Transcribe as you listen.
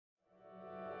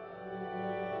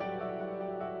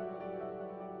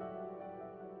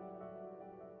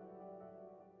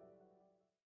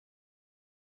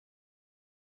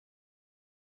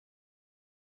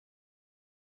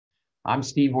I'm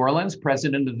Steve Orleans,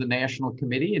 president of the National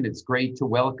Committee, and it's great to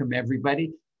welcome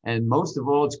everybody. And most of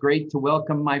all, it's great to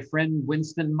welcome my friend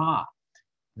Winston Ma.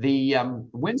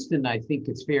 Winston, I think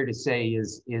it's fair to say,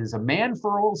 is a man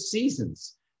for all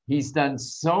seasons. He's done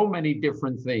so many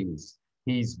different things.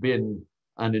 He's been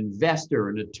an investor,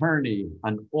 an attorney,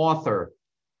 an author,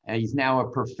 and he's now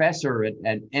a professor at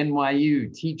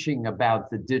NYU teaching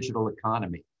about the digital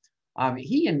economy.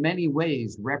 He, in many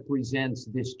ways, represents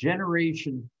this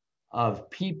generation of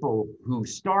people who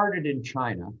started in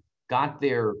China, got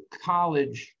their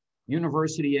college,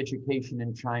 university education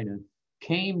in China,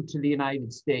 came to the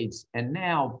United States, and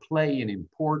now play an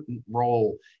important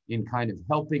role in kind of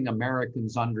helping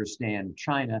Americans understand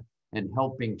China and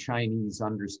helping Chinese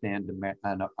understand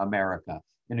America.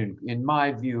 And in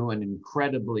my view, an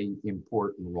incredibly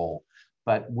important role.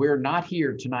 But we're not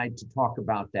here tonight to talk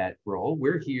about that role.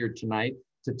 We're here tonight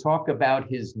to talk about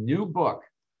his new book,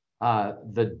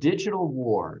 The Digital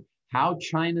War, How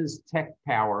China's Tech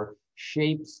Power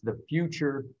Shapes the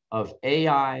Future of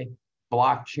AI,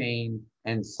 Blockchain,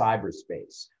 and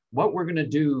Cyberspace. What we're going to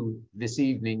do this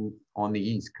evening on the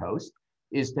East Coast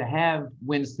is to have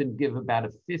Winston give about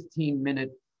a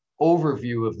 15-minute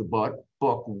overview of the book,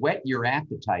 whet your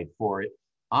appetite for it.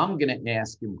 I'm going to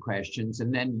ask him questions,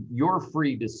 and then you're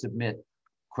free to submit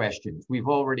questions. We've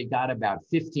already got about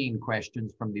 15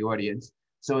 questions from the audience.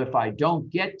 So if I don't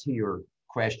get to your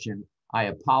question, I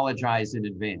apologize in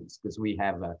advance because we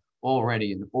have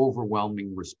already an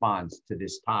overwhelming response to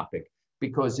this topic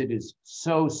because it is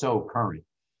so current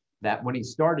that when he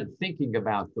started thinking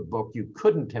about the book, you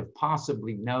couldn't have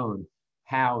possibly known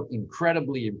how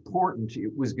incredibly important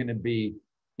it was going to be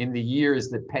in the years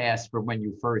that passed from when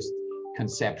you first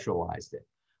conceptualized it.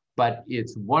 But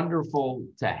it's wonderful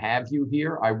to have you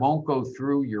here. I won't go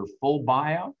through your full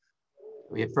bio.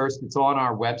 At first, it's on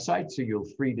our website, so you're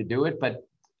free to do it. But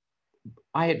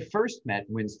I had first met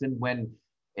Winston when,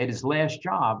 at his last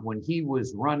job, when he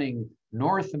was running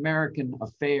North American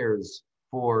affairs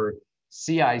for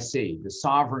CIC, the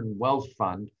Sovereign Wealth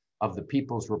Fund of the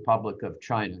People's Republic of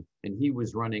China. And he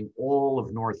was running all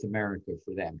of North America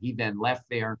for them. He then left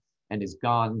there and has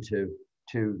gone to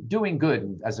doing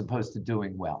good as opposed to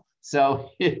doing well. So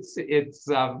it's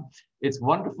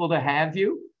wonderful to have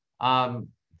you.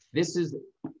 This is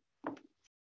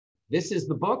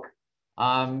the book.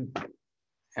 And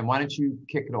why don't you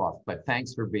kick it off? But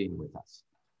thanks for being with us.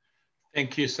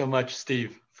 Thank you so much,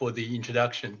 Steve, for the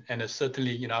introduction. And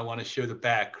certainly, I want to show the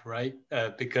back, right?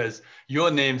 Because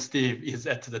your name, Steve, is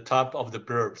at the top of the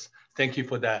blurbs. Thank you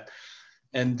for that.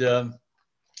 And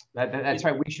that's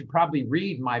right. We should probably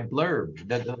read my blurb.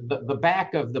 The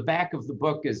back of the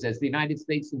book is, as the United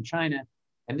States and China,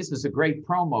 and this is a great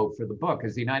promo for the book,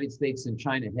 as the United States and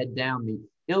China head down the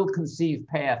ill-conceived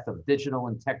path of digital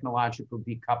and technological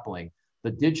decoupling,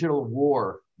 the digital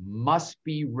war must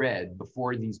be read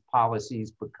before these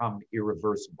policies become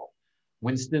irreversible.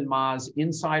 Winston Ma's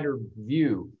insider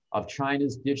view of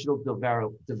China's digital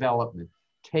development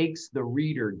takes the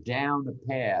reader down a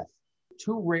path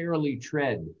too rarely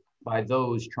tread by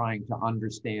those trying to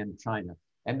understand China.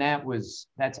 And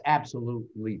that's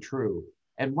absolutely true.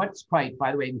 And what's quite,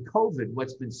 by the way, in COVID,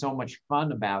 what's been so much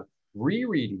fun about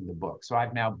rereading the book, so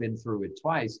I've now been through it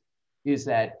twice, is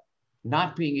that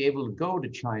not being able to go to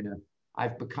China,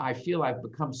 I feel I've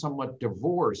become somewhat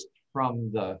divorced from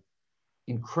the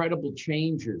incredible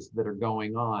changes that are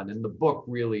going on. And the book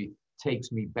really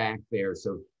takes me back there.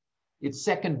 So it's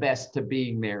second best to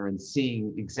being there and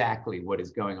seeing exactly what is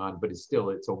going on, but it's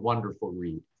a wonderful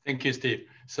read. Thank you, Steve.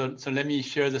 So let me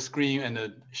share the screen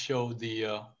and show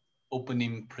the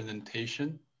opening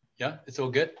presentation. Yeah, it's all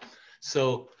good.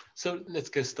 So let's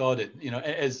get started.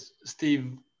 As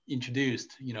Steve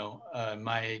introduced,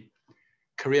 my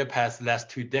career path the last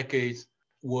 2 decades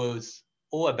was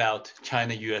all about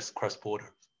China-US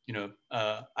cross-border.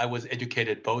 I was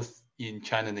educated both in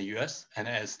China and the US, and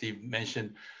as Steve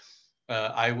mentioned,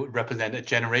 I would represent a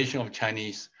generation of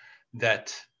Chinese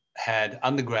that had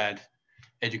undergrad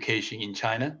education in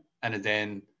China and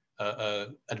then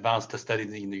advanced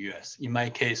studies in the US. In my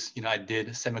case, I did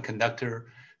semiconductor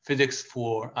physics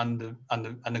for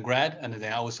undergrad, and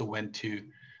then I also went to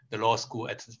the law school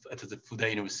at the Fudan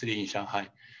University in Shanghai.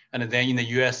 And then in the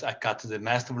US, I got the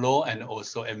Master of Law and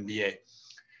also MBA.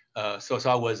 So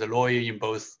I was a lawyer in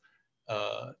both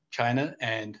China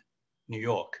and New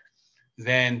York.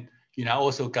 Then, I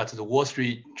also got the Wall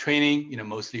Street training,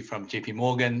 mostly from JP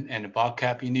Morgan and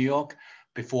Barcap in New York,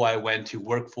 before I went to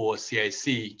work for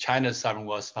CIC, China's Sovereign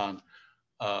Wealth Fund,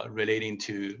 relating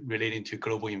to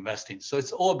global investing. So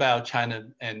it's all about China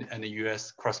and the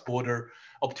US cross-border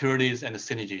opportunities and the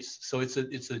synergies. So it's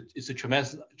a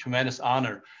tremendous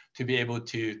honor to be able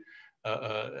to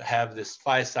have this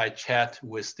fireside chat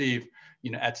with Steve,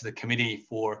 at the Committee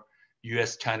for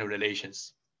U.S.-China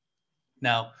Relations.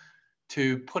 Now,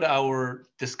 to put our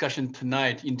discussion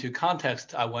tonight into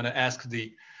context, I want to ask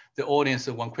the audience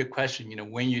one quick question.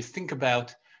 When you think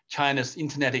about China's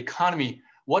internet economy,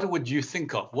 what would you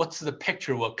think of? What's the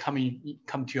picture will come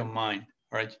to your mind,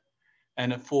 right?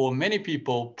 And for many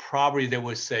people, probably they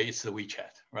would say it's the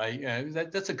WeChat,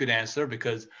 right? That's a good answer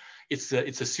because it's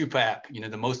a super app,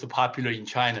 the most popular in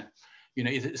China.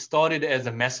 It started as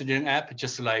a messaging app,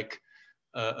 just like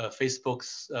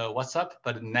Facebook's WhatsApp,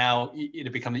 but now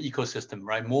it becomes an ecosystem,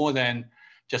 right? More than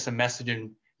just a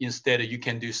messaging. Instead, you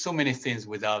can do so many things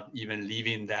without even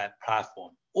leaving that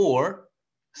platform. Or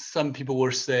some people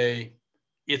will say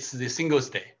it's the Singles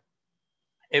Day.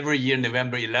 Every year,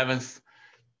 November 11th,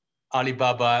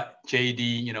 Alibaba,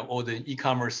 JD, all the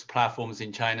e-commerce platforms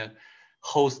in China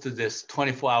host this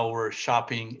 24-hour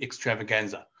shopping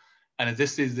extravaganza. And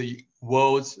this is the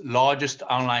world's largest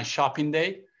online shopping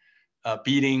day,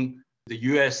 beating the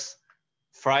US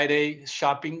Friday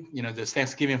shopping, the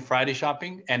Thanksgiving Friday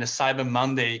shopping and the Cyber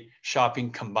Monday shopping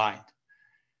combined.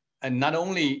 And not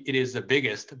only it is the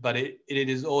biggest, but it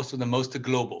is also the most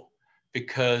global,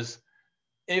 because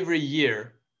every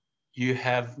year you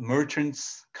have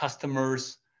merchants,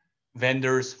 customers,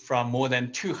 vendors from more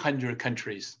than 200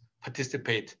 countries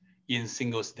participate in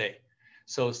Singles Day.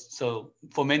 So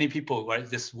for many people, right,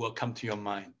 this will come to your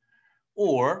mind.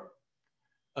 Or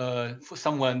for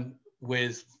someone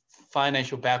with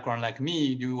financial background like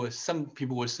me, some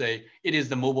people would say it is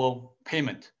the mobile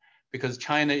payment, because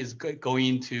China is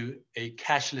going to a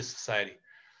cashless society.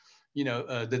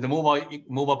 The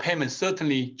mobile payment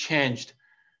certainly changed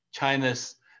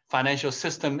China's financial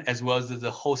system as well as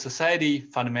the whole society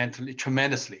fundamentally,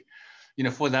 tremendously.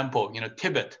 For example,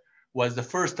 Tibet was the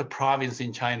first province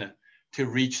in China to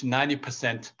reach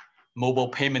 90% mobile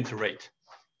payment rate.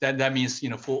 That means,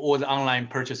 for all the online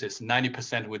purchases,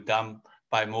 90% were done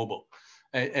by mobile.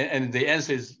 And the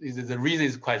answer is the reason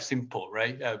is quite simple,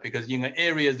 right? Because in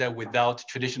areas that without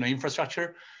traditional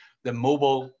infrastructure, the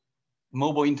mobile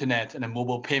internet and the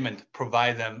mobile payment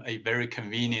provide them a very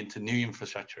convenient new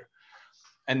infrastructure.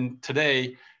 And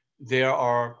today, there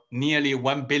are nearly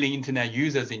 1 billion internet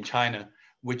users in China,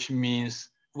 which means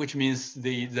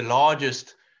the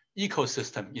largest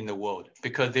ecosystem in the world,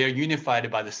 because they are unified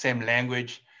by the same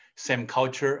language, same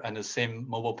culture, and the same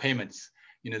mobile payments.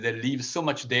 They leave so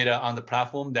much data on the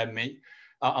platform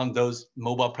on those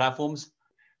mobile platforms,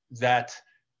 that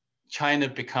China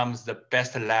becomes the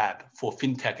best lab for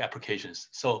fintech applications.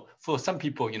 So for some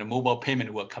people, mobile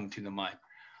payment will come to the mind.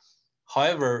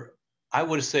 However, I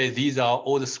would say these are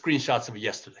all the screenshots of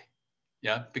yesterday,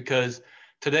 because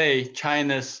today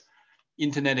China's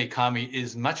internet economy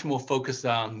is much more focused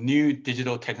on new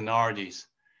digital technologies,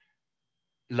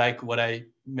 like what I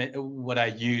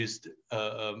used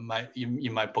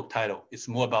in my book title. It's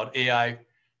more about AI,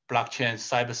 blockchain,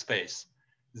 cyberspace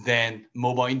than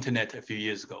mobile internet a few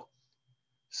years ago.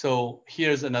 So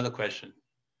here's another question.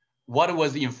 What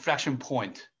was the inflection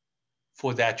point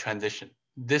for that transition?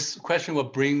 This question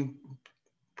will bring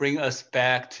us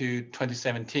back to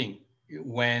 2017,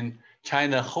 when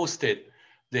China hosted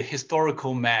the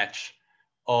historical match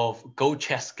of Go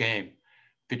chess game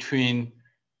between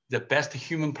the best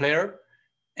human player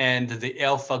and the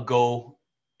AlphaGo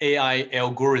AI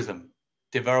algorithm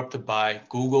developed by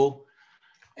Google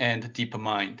and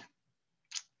DeepMind.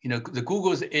 The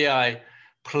Google's AI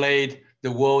played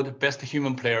the world's best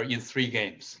human player in 3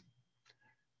 games.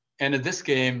 And this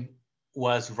game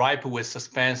was ripe with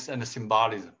suspense and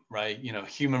symbolism, right?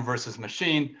 Human versus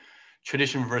machine,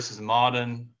 tradition versus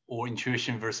modern, or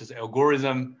intuition versus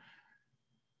algorithm,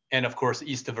 and of course,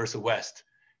 East versus West.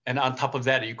 And on top of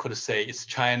that, you could say it's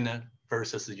China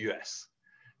versus the US.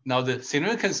 Now, the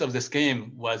significance of this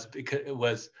game was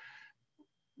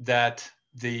that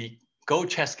the Go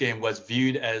chess game was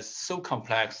viewed as so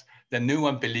complex that no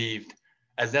one believed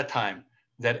at that time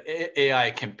that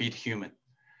AI can beat human.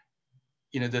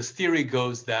 The theory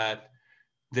goes that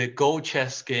the Go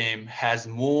chess game has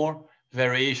more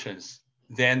variations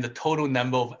than the total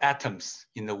number of atoms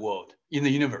in the world, in the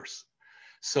universe.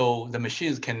 So the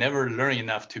machines can never learn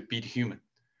enough to beat human,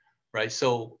 right?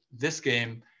 So this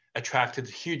game attracted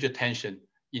huge attention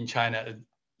in China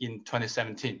in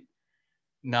 2017.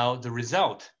 Now the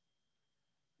result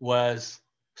was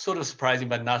sort of surprising,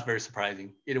 but not very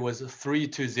surprising. It was a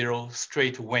 3-0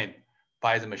 straight win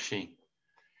by the machine.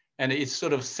 And it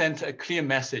sort of sent a clear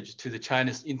message to the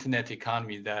Chinese internet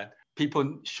economy that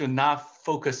people should not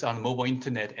focus on mobile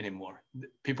internet anymore.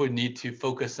 People need to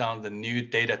focus on the new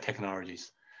data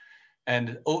technologies.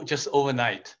 And just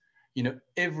overnight,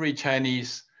 every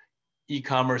Chinese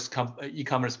e-commerce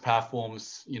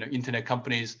platforms, internet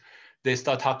companies, they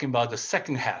start talking about the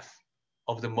second half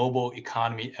of the mobile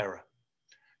economy era.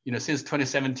 Since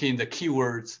 2017, the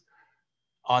keywords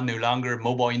are no longer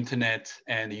mobile internet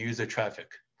and user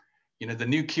traffic. The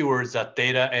new keywords are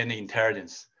data and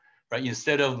intelligence, right?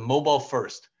 Instead of mobile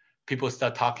first, people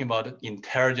start talking about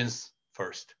intelligence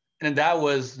first. And that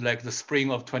was like the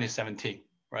spring of 2017,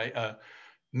 right?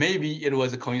 Maybe it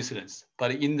was a coincidence,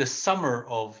 but in the summer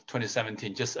of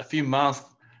 2017, just a few months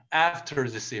after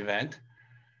this event,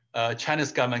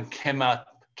 China's government came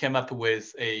up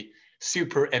with a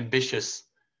super ambitious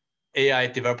AI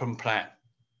development plan.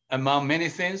 Among many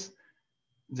things,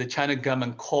 the China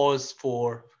government calls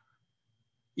for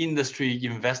industry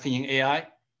investing in AI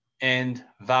and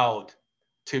vowed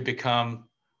to become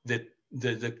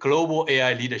the global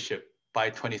AI leadership by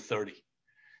 2030.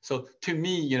 So to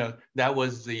me, that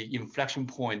was the inflection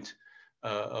point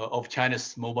of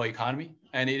China's mobile economy.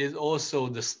 And it is also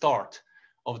the start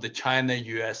of the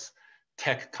China-US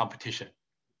tech competition.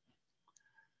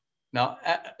 Now,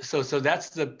 so that's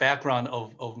the background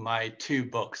of my two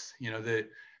books.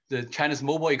 The China's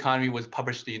mobile economy was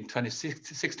published in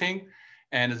 2016,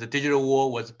 and the digital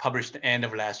war was published at the end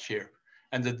of last year.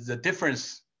 And the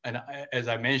difference, and as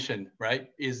I mentioned,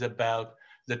 right, is about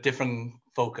the different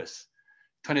focus.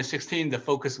 2016, the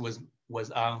focus was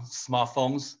on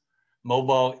smartphones,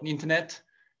 mobile internet,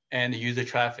 and user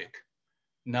traffic.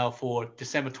 Now for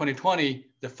December 2020,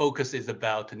 the focus is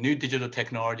about new digital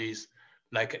technologies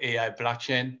like AI,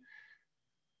 blockchain,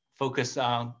 focus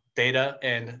on data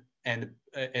and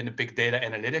big data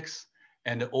analytics,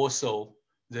 and also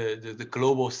the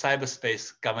global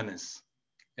cyberspace governance.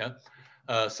 Yeah.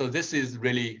 So this is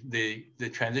really the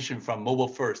transition from mobile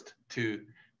first to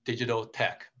digital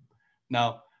tech.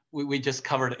 Now, we just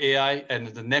covered AI, and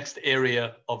the next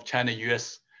area of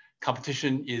China-US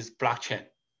competition is blockchain.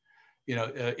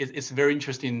 It's very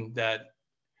interesting that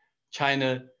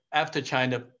after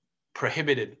China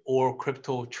prohibited all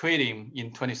crypto trading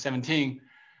in 2017,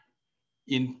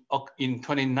 in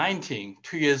 2019,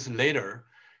 2 years later,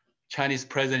 Chinese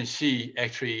President Xi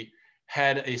actually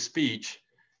had a speech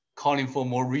calling for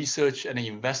more research and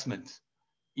investment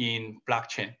in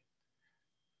blockchain.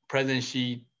 President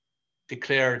Xi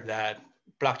declared that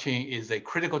blockchain is a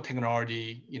critical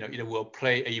technology. It will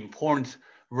play an important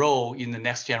role in the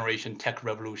next generation tech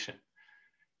revolution.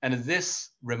 And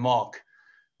this remark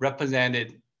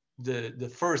represented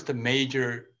the first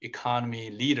major economy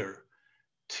leader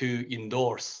to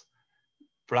endorse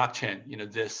blockchain.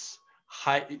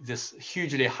 This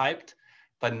hugely hyped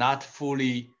but not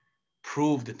fully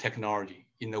proved technology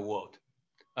in the world.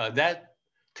 That,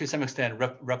 to some extent,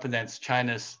 represents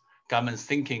China's government's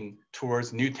thinking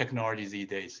towards new technologies these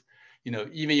days.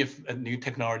 Even if a new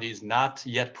technology is not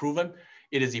yet proven,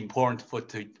 it is important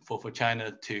for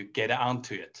China to get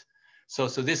onto it. So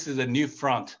this is a new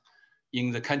front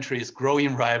in the country's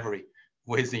growing rivalry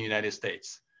with the United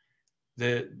States.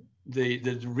 The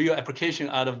real application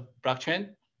out of blockchain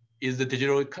is the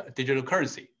digital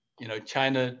currency.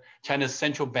 China's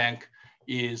central bank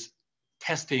is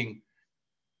testing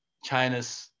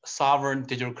China's sovereign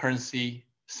digital currency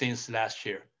since last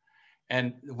year,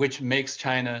 and which makes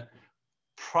China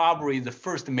probably the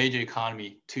first major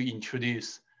economy to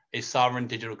introduce a sovereign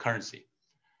digital currency.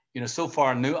 So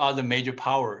far, no other major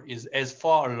power is as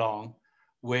far along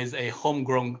with a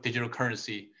homegrown digital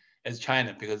currency as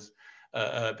China, because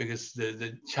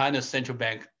the China's central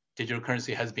bank digital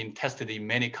currency has been tested in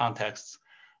many contexts,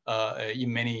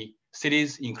 in many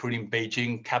cities, including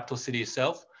Beijing, capital city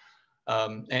itself.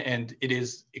 And it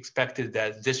is expected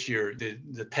that this year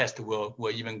the test will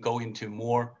even go into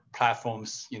more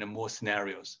platforms, more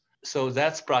scenarios. So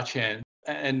that's blockchain.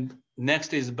 And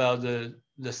next is about the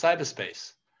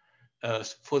cyberspace.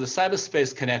 For the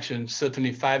cyberspace connection,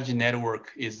 certainly 5G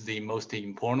network is the most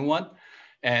important one,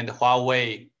 and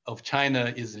Huawei of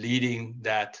China is leading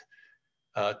that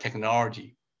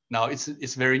technology. Now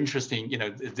it's very interesting.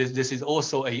 This is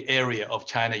also an area of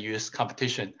China-US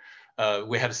competition.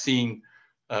 We have seen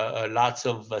lots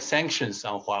of sanctions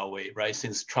on Huawei, right,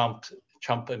 since Trump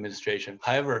administration.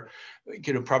 However,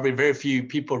 probably very few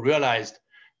people realized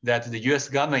that the US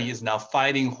government is now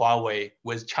fighting Huawei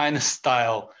with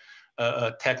China-style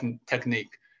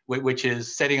technique, which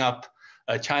is setting up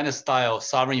China-style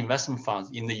sovereign investment funds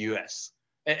in the US.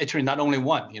 Actually, not only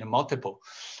one, multiple.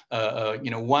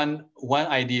 One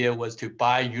idea was to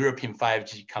buy European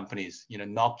 5G companies,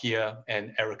 Nokia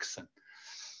and Ericsson.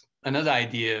 another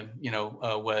idea,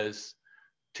 was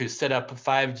to set up a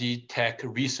 5G tech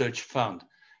research fund,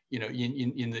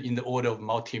 in the order of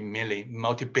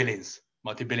multi-billions.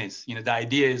 The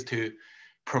idea is to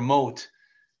promote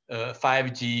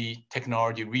 5G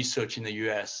technology research in the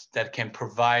US that can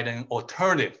provide an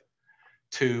alternative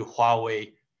to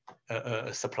Huawei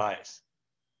suppliers.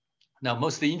 Now,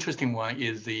 most interesting one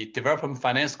is the Development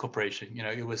Finance Corporation.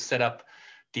 It was set up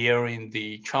during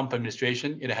the Trump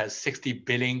administration. It has 60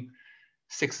 billion,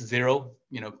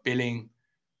 billion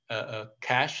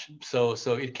cash. So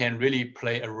it can really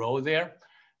play a role there.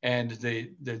 And the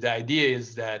idea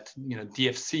is that,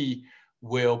 DFC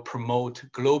will promote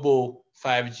global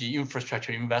 5G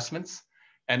infrastructure investments.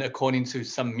 And according to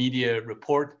some media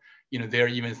report, they're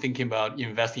even thinking about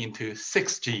investing into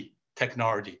 6G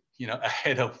technology,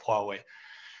 ahead of Huawei.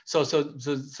 So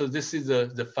this is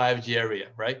the 5G area,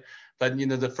 right? But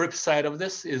the flip side of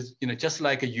this is, just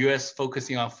like a US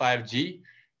focusing on 5G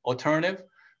alternative,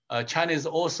 China is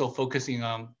also focusing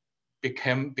on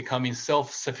becoming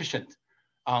self-sufficient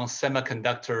on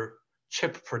semiconductor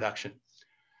chip production.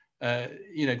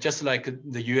 Just like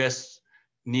the US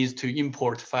needs to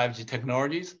import 5G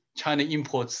technologies, China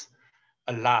imports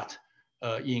a lot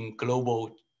in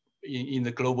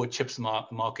the global chips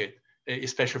market,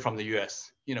 especially from the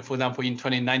US. For example, in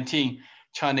 2019,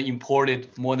 China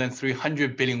imported more than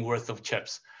 300 billion worth of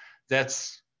chips.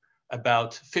 That's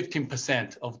about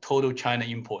 15% of total China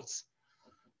imports.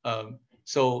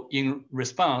 So in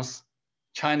response,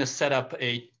 China set up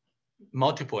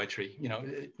multiple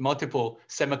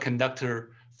semiconductor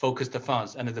focused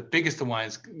funds. And the biggest one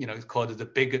is, it's called the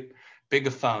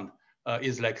big fund,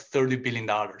 is like $30 billion.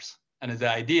 And the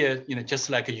idea, just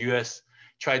like the US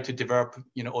tried to develop,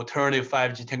 alternative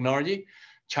 5G technology,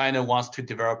 China wants to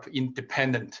develop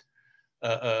independent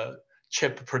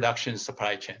chip production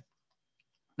supply chain.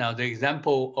 Now, the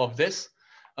example of this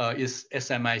is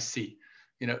SMIC,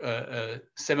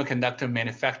 Semiconductor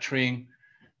Manufacturing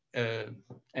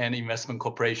and Investment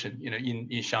Corporation,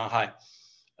 in Shanghai.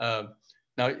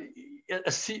 Now,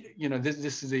 this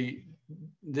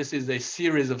is a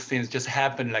series of things just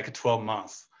happened like 12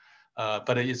 months,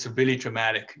 but it's really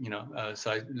dramatic,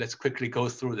 so let's quickly go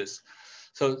through this.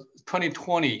 So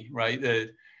 2020, right,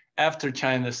 after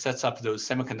China sets up those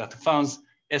semiconductor funds,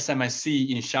 SMSC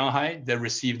in Shanghai, they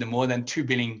received more than $2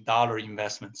 billion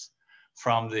investments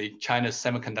from the China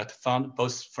Semiconductor Fund,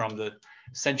 both from the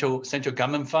central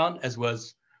government fund as well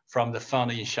as from the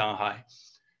fund in Shanghai.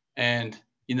 And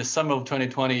in the summer of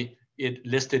 2020, it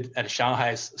listed at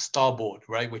Shanghai's Star Board,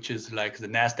 right, which is like the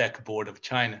NASDAQ board of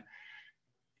China.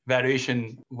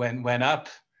 Valuation went up,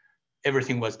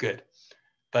 everything was good.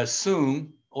 But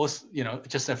soon, also,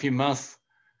 just a few months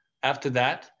after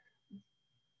that,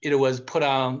 it was put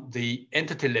on the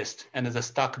entity list and the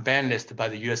stock ban list by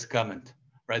the US government,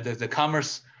 right? The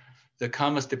Commerce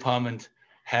Department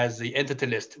has the entity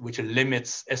list, which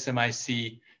limits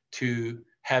SMIC to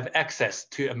have access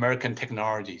to American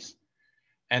technologies.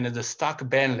 And the stock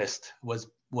ban list was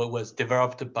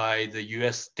developed by the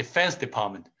US Defense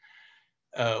Department,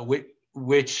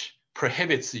 which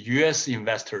prohibits US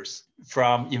investors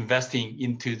from investing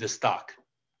into the stock.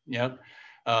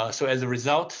 So as a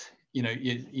result,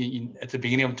 at the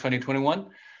beginning of 2021,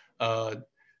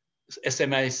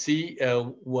 SMIC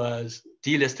was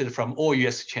delisted from all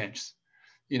US exchanges.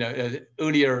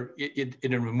 Earlier it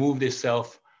removed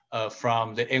itself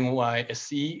from the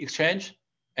NYSE exchange,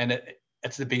 and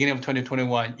at the beginning of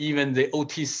 2021, even the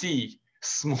OTC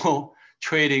small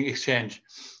trading exchange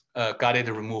got it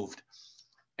removed.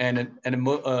 And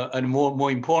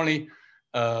more importantly,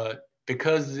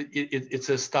 because it's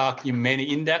a stock in many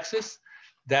indexes,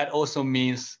 that also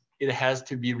means it has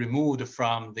to be removed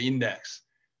from the index,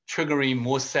 triggering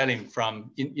more selling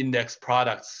from index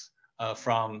products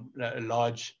from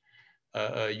large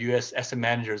US asset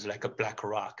managers like a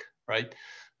BlackRock, right?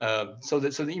 So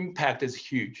the impact is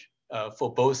huge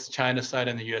for both China side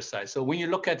and the US side. So when you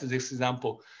look at this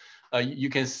example, you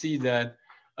can see that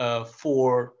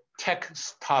for tech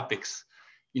topics,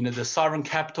 the sovereign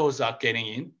capitals are getting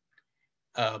in,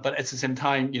 but at the same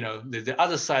time, the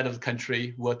other side of the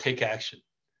country will take action,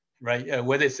 right?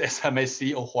 Whether it's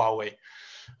SMSC or Huawei.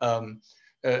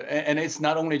 And it's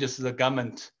not only just the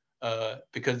government,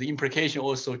 because the implication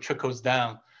also trickles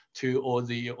down to all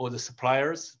the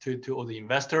suppliers, to all the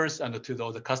investors, and to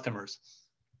all the customers.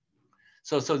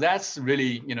 So that's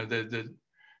really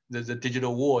the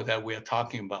digital war that we are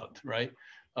talking about, right?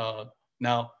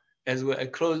 Now, as I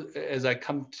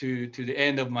come to the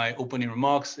end of my opening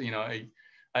remarks,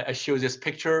 I show this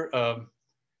picture.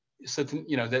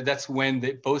 That's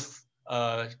when both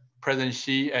President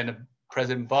Xi and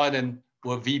President Biden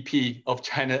were VP of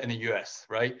China and the US,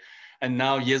 right? And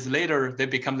now years later, they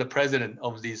become the president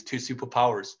of these two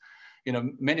superpowers.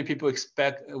 Many people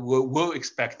were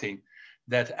expecting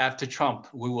that after Trump,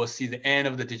 we will see the end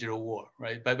of the digital war,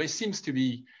 right? But it seems to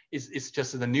be, it's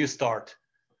just a new start.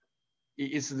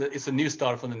 It's a new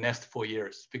start for the next 4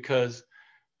 years, because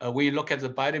when you look at the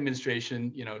Biden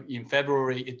administration, in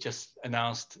February, it just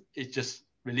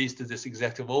released this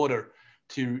executive order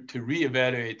to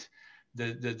reevaluate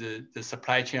the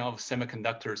supply chain of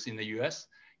semiconductors in the US,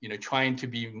 trying to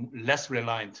be less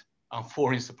reliant on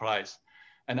foreign supplies.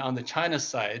 And on the China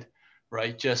side,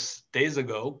 right, just days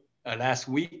ago, last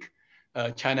week,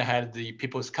 China had the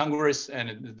People's Congress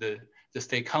and the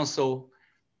State Council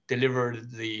delivered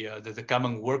the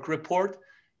government work report.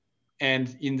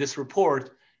 And in this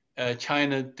report,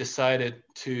 China decided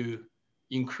to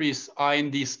increase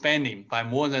R&D spending by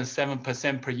more than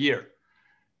 7% per year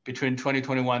between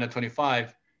 2021 and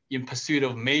 25 in pursuit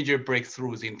of major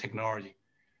breakthroughs in technology.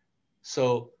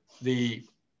 So the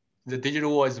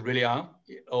digital war is really on,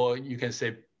 or you can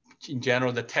say in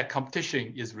general, the tech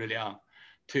competition is really on.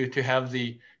 To have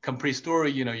the complete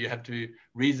story, you have to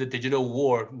read The Digital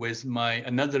War with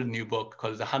another new book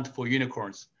called The Hunt for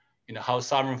Unicorns, how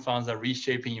sovereign funds are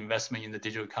reshaping investment in the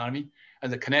digital economy,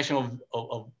 and the connection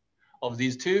of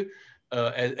these two,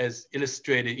 as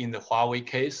illustrated in the Huawei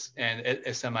case and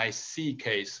SMIC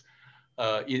case,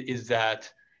 is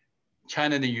that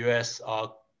China and the US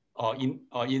are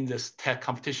in this tech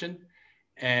competition,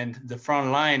 and the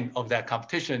front line of that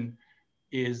competition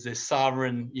is the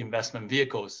sovereign investment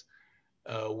vehicles,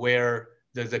 where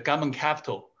the government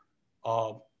capital,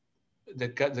 the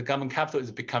government capital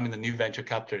is becoming the new venture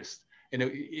capitalist.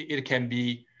 It can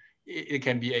be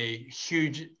a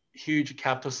huge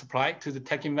capital supply to the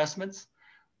tech investments,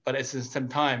 but at the same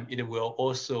time, it will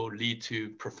also lead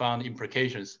to profound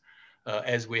implications,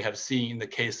 as we have seen in the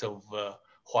case of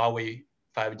Huawei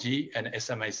 5G and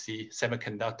SMIC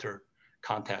semiconductor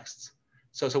contexts.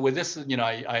 So with this,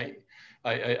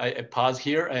 I pause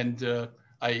here and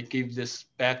I give this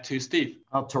back to Steve.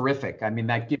 Oh, terrific. I mean,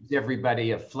 that gives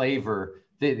everybody a flavor.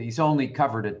 He's only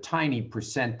covered a tiny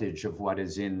percentage of what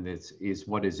is in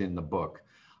the book.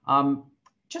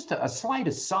 Just a slight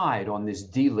aside on this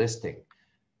delisting.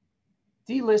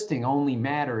 Delisting only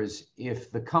matters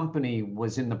if the company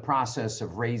was in the process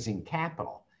of raising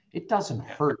capital. It doesn't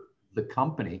hurt the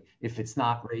company if it's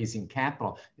not raising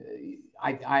capital.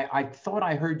 I thought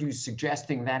I heard you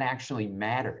suggesting that actually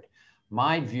mattered.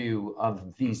 My view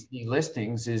of these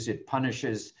delistings is it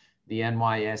punishes the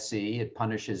NYSE, it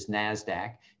punishes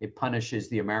NASDAQ, it punishes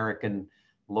the American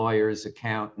lawyers,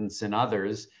 accountants, and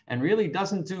others, and really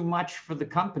doesn't do much for the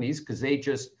companies because they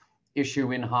just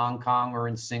issue in Hong Kong or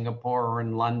in Singapore or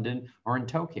in London or in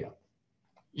Tokyo.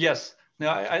 Yes.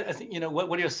 Now, I think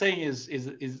what you're saying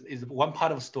is one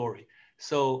part of the story.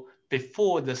 So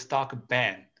before the stock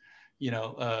ban,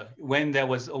 when there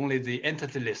was only the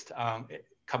entity list on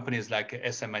companies like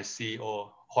SMIC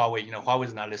or Huawei, Huawei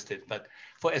is not listed, but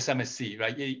for SMSC,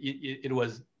 right, it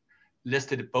was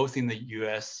listed both in the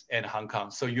US and Hong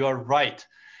Kong. So you are right.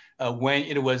 When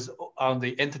it was on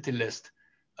the entity list,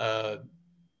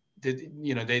 they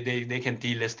can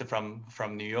delist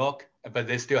from New York, but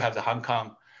they still have the Hong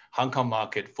Kong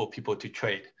market for people to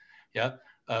trade. Yeah.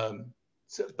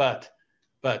 But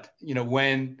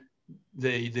when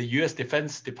the US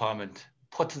Defense Department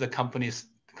put the company's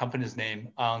name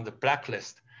on the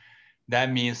blacklist,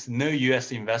 that means no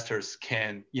US investors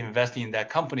can invest in that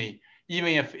company,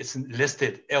 even if it's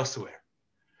listed elsewhere.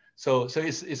 So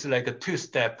it's like a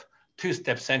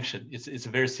two-step sanction. It's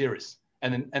very serious.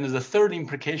 And the third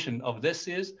implication of this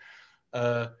is,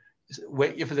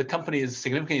 if the company is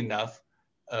significant enough,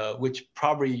 which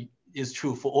probably is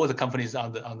true for all the companies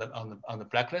on the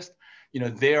blacklist,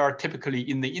 they are typically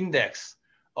in the index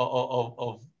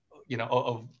of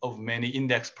many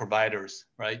index providers,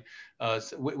 right?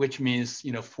 Which means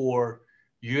for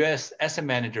U.S. asset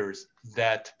managers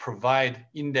that provide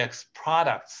index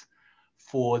products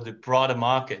for the broader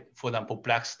market, for example,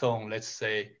 Blackstone, let's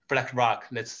say BlackRock,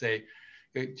 let's say,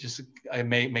 I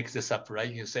may make this up,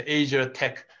 right? You say Asia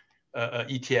Tech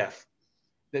ETF.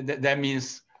 That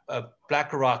means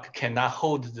BlackRock cannot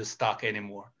hold the stock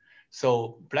anymore.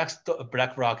 So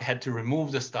BlackRock had to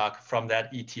remove the stock from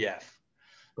that ETF.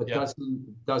 But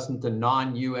doesn't the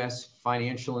non-U.S.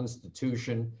 financial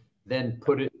institution then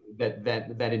put it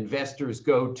that investors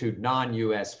go to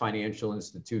non-U.S. financial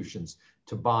institutions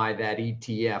to buy that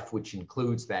ETF, which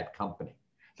includes that company?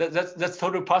 That's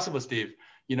totally possible, Steve.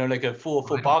 Like for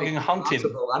bargain hunting.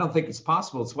 I don't think it's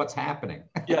possible. It's what's happening.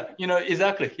 Yeah,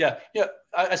 exactly. Yeah.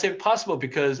 I say possible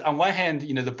because on one hand,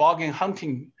 the bargain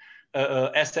hunting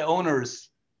asset owners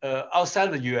outside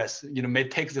of the U.S., may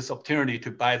take this opportunity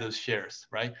to buy those shares,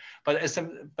 right? But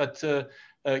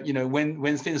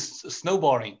when things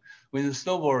snowballing,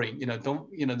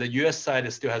 the U.S.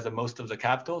 side still has the most of the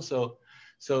capital, so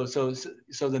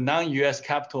the non-U.S.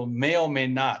 capital may or may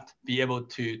not be able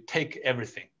to take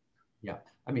everything. Yeah,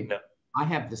 I mean, I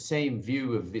have the same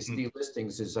view of this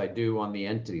delistings as I do on the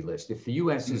entity list. If the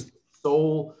U.S. is the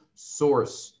sole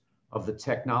source of the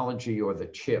technology or the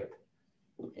chip,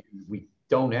 and we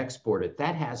don't export it,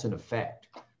 that has an effect.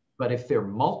 But if there are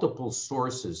multiple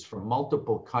sources from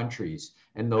multiple countries,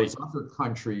 and those other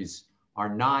countries are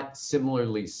not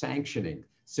similarly sanctioning,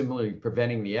 similarly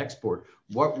preventing the export,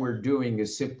 what we're doing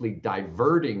is simply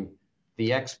diverting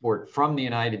the export from the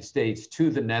United States to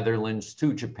the Netherlands,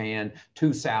 to Japan,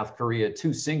 to South Korea,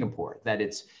 to Singapore. That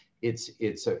it's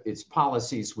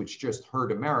policies which just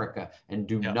hurt America and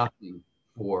do nothing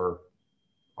for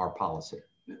our policy.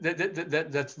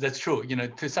 That's true.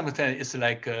 To some extent, it's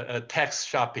like a tax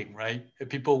shopping, right?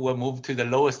 People will move to the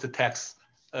lowest tax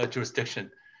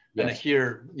jurisdiction, and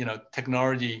here,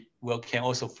 technology can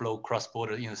also flow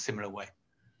cross-border in a similar way.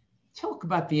 Talk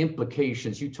about the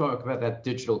implications. You talk about that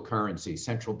digital currency,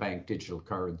 central bank digital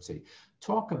currency.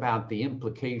 Talk about the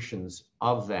implications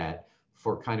of that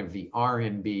for kind of the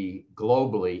RMB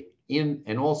globally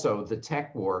and also the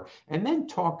tech war, and then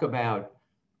talk about.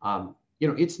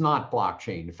 It's not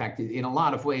blockchain. In fact, in a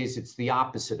lot of ways, it's the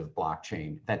opposite of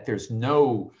blockchain, that there's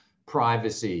no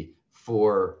privacy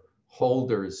for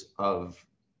holders of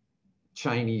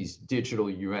Chinese digital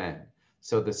yuan.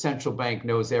 So the central bank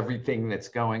knows everything that's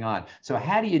going on. So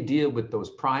how do you deal with those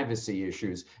privacy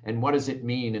issues, and what does it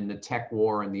mean in the tech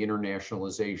war and the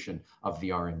internationalization of the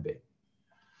RMB?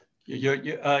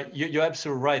 You're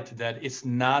absolutely right that it's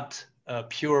not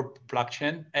pure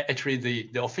blockchain. Actually, the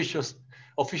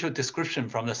official description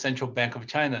from the Central Bank of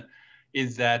China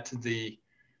is that the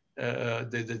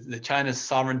China's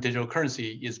sovereign digital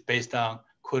currency is based on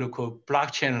quote unquote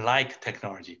blockchain-like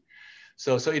technology.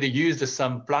 So it used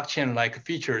some blockchain-like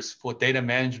features for data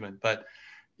management, but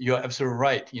you're absolutely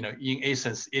right. In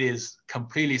essence, it is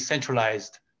completely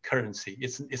centralized currency.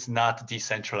 It's not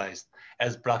decentralized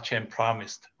as blockchain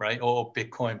promised, right? Or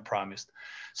Bitcoin promised.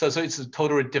 So it's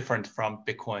totally different from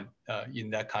Bitcoin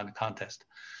in that kind of context.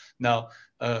 Now,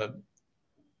 the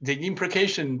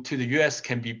implication to the U.S.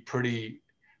 can be pretty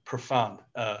profound.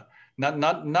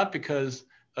 Not because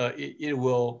it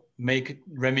will make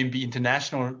renminbi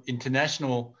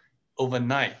international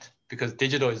overnight, because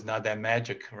digital is not that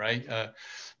magic, right?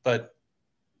 But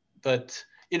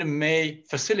it may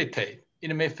facilitate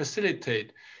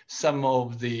some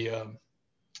of the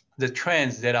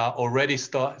trends that are already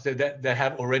that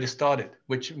have already started,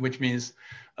 which means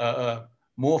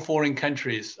more foreign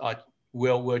countries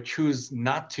will choose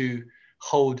not to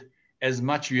hold as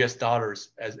much U.S. dollars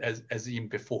as in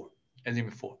before.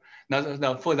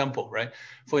 Now, for example, right?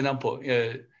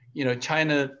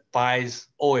 China buys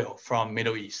oil from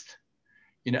Middle East.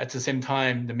 At the same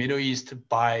time, the Middle East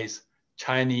buys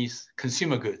Chinese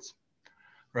consumer goods,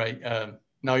 right?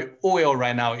 Now, oil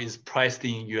right now is priced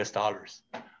in U.S. dollars,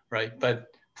 right? But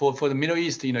for the Middle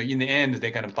East, in the end,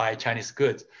 they're gonna buy Chinese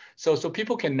goods. So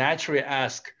people can naturally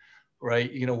ask,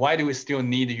 right? Why do we still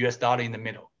need the U.S. dollar in the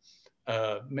middle?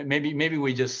 Maybe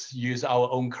we just use our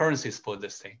own currencies for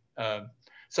this thing.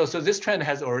 So this trend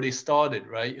has already started,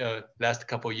 right? Last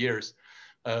couple of years,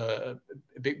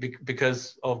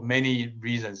 because of many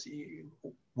reasons.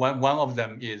 One of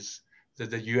them is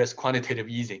the U.S. quantitative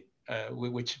easing,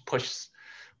 which pushes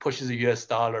the U.S.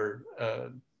 dollar,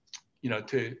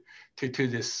 to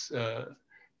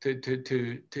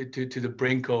the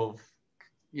brink of,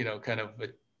 kind of a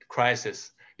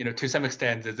crisis. To some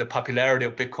extent, the popularity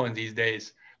of Bitcoin these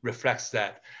days reflects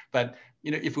that. But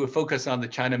if we focus on the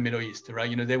China Middle East,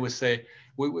 right? They would say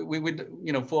we would,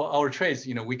 for our trades,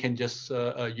 we can just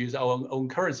use our own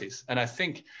currencies. And I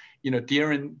think,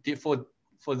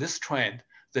 for this trend,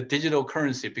 the digital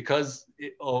currency, because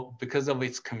of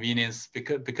its convenience,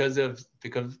 because of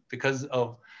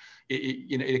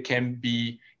it can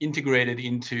be integrated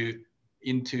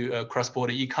into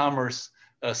cross-border e-commerce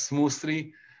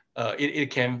smoothly.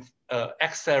 It can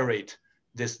accelerate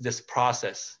this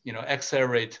process.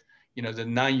 Accelerate the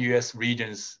non-U.S.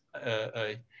 regions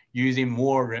using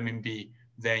more renminbi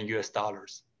than U.S.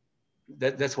 dollars.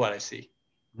 That's what I see.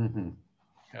 Mm-hmm.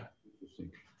 Yeah.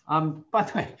 Interesting. By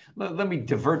the way, let me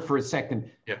divert for a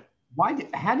second. Yeah.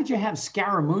 How did you have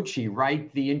Scaramucci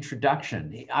write the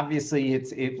introduction? Obviously,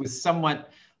 it was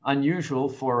somewhat unusual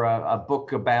for a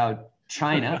book about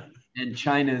China and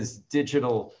China's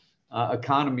digital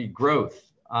economy growth.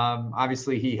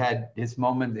 Obviously, he had his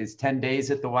moment, his 10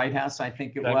 days at the White House, I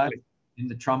think it was, in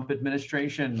the Trump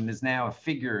administration, and is now a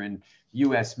figure in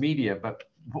US media. But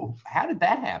how did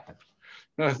that happen?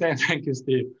 No, thank you,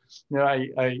 Steve.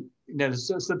 No,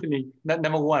 certainly,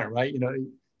 number one, right?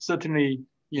 Certainly,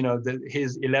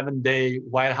 his 11-day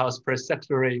White House press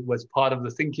secretary was part of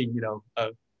the thinking,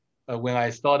 when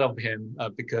I thought of him,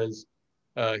 because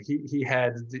he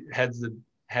had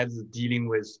the dealing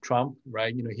with Trump,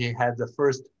 right? He had the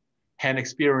first-hand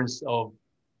experience of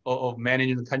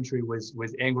managing the country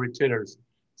with angry Twitters.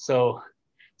 So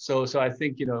I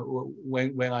think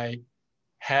when I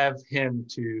have him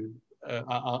to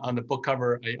on the book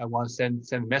cover, I want to send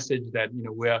a message that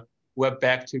we're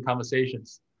back to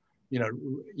conversations.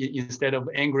 Instead of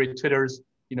angry Twitters,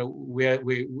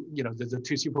 the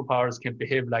two superpowers can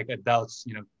behave like adults.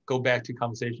 Go back to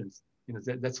conversations.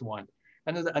 That's one.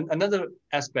 Another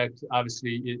aspect,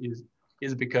 obviously,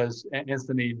 is because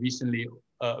Anthony recently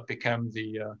become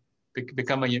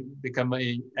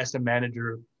a asset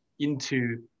manager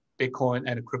into Bitcoin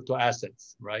and crypto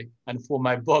assets, right? And for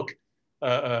my book,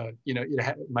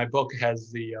 my book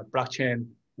has the blockchain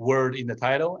word in the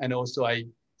title, and also I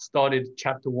started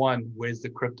chapter 1 with the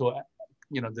crypto,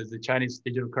 the Chinese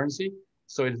digital currency.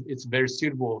 So it's very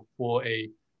suitable for a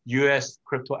U.S.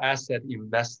 crypto asset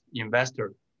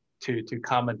investor to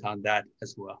comment on that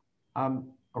as well.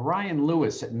 Ryan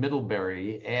Lewis at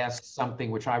Middlebury asked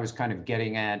something which I was kind of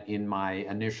getting at in my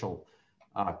initial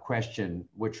question,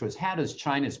 which was, how does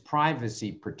China's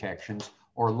privacy protections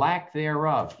or lack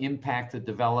thereof impact the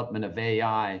development of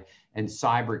AI and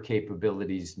cyber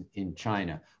capabilities in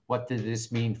China? What does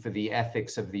this mean for the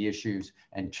ethics of the issues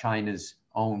and China's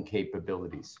own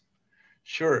capabilities?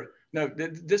 Sure. No,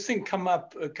 this thing come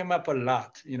up a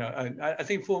lot. I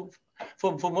think for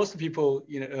most people,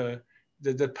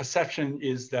 the perception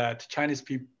is that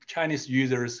Chinese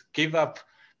users give up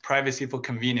privacy for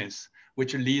convenience,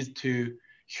 which leads to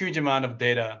huge amount of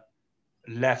data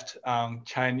left on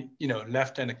China,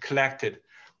 left and collected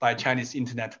by Chinese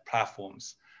internet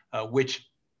platforms, which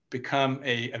become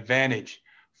an advantage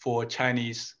for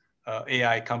Chinese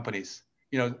AI companies.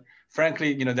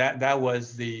 Frankly, that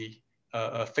was the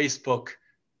Facebook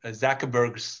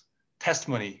Zuckerberg's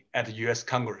testimony at the U.S.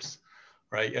 Congress,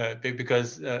 right?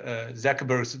 Because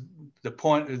Zuckerberg's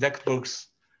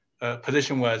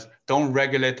position was, don't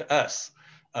regulate us,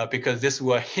 because this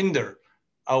will hinder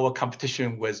our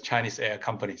competition with Chinese AI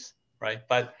companies, right?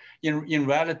 But in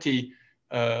reality,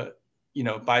 by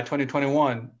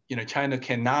 2021, China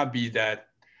cannot be that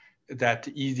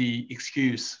easy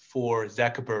excuse for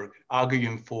Zuckerberg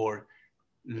arguing for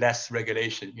less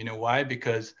regulation. You know why?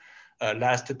 Because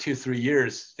last 2-3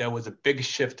 years, there was a big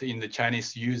shift in the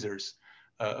Chinese users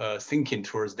thinking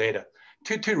towards data.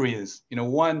 Two reasons.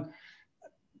 One,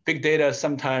 big data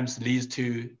sometimes leads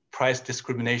to price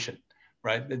discrimination,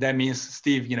 right? That means,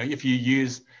 Steve, if you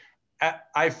use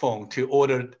iPhone to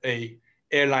order a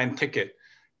airline ticket,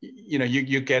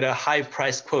 you get a high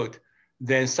price quote,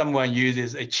 then someone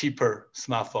uses a cheaper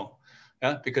smartphone,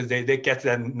 because they get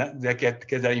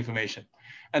that information.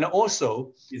 And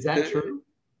also, is that true?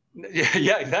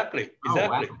 Yeah, exactly. Oh,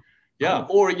 wow. Yeah,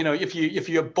 or if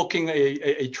you're booking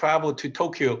a travel to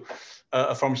Tokyo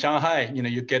from Shanghai,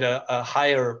 you get a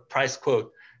higher price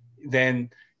quote than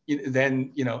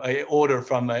a order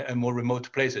from a more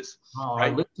remote places. Oh,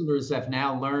 right? Our listeners have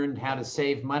now learned how to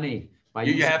save money by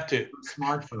using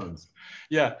smartphones.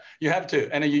 Yeah, you have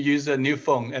to, and you use a new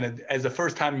phone, and as a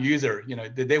first-time user,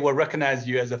 they will recognize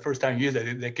you as a first-time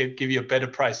user. They can give you a better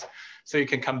price, so you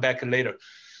can come back later.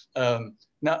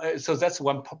 Now, so that's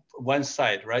one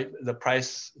side, right? The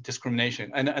price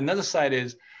discrimination, and another side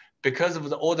is because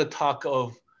of all the talk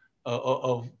of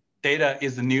data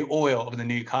is the new oil of the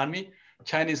new economy.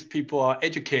 Chinese people are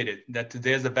educated that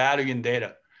there's a value in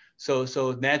data, so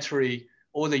naturally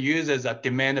all the users are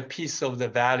demand a piece of the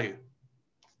value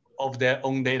of their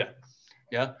own data.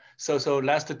 Yeah. So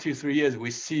last 2-3 years,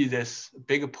 we see this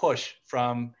big push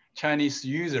from Chinese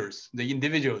users, the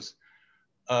individuals,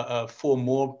 for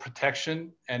more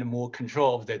protection and more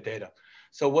control of their data.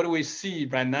 So what we see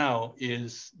right now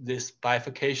is this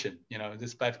bifurcation.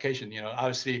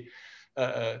 Obviously,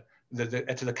 at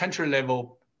the country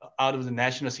level, out of the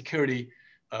national security,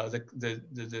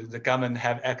 the government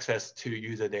have access to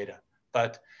user data,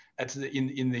 but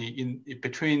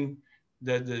between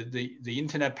the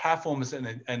internet platforms and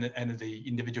the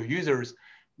individual users,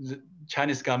 the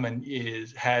Chinese government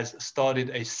has started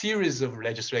a series of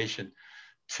legislation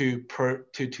to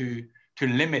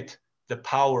limit the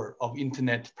power of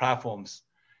internet platforms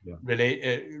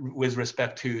with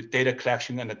respect to data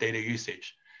collection and the data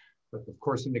usage. But of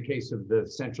course, in the case of the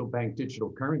central bank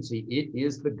digital currency, it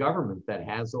is the government that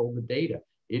has all the data.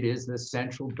 It is the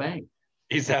central bank.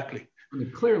 Exactly. I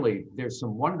mean, clearly, there's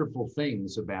some wonderful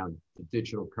things about the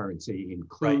digital currency,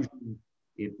 inclusion.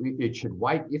 Right. It should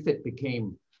wipe, if it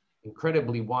became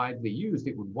incredibly widely used,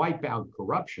 it would wipe out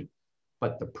corruption.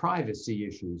 But the privacy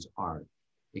issues are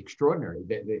extraordinary.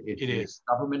 It is.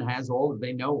 The government has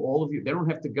they know all of you. They don't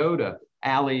have to go to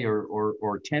Ali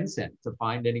or Tencent to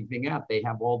find anything out. They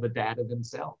have all the data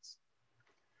themselves.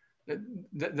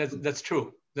 That's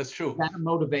true. That's true. Is that a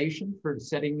motivation for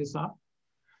setting this up?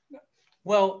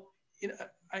 Well,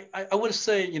 I would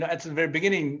say, at the very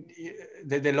beginning,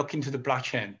 they look into the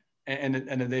blockchain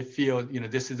and they feel,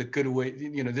 this is a good way,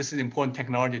 this is important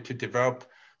technology to develop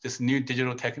this new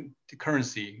digital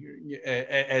currency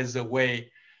as a way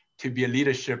to be a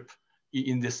leadership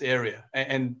in this area.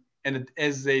 And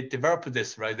as they develop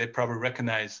this, right, they probably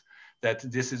recognize that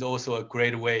this is also a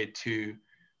great way to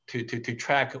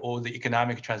track all the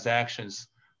economic transactions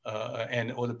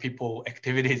and all the people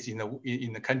activities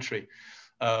in the country.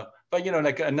 But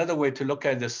like another way to look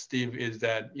at this, Steve, is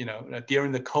that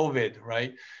during the COVID,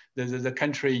 right, the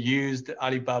country used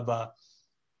Alibaba,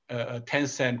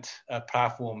 Tencent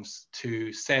platforms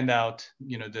to send out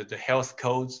the health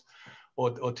codes,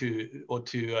 or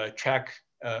to track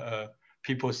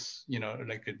people's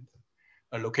like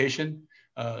a location.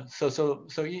 So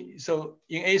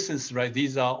in essence, right,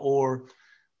 these are all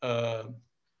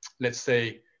let's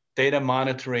say data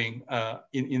monitoring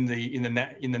in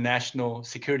the national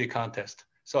security context.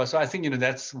 So I think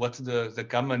that's what the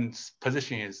government's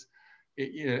position is.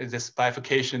 This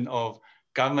bifurcation of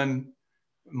government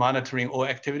monitoring all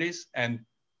activities and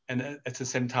at the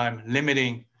same time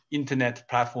limiting internet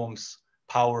platforms'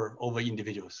 power over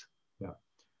individuals. Yeah.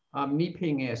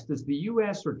 Niping asked, does the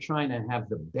US or China have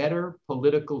the better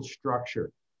political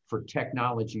structure for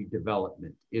technology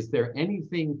development? Is there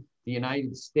anything the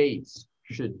United States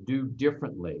should do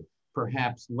differently,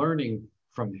 perhaps learning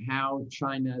from how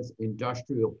China's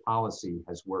industrial policy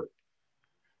has worked?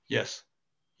 Yes.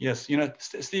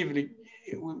 Steve,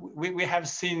 we have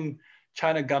seen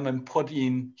China government put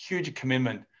in huge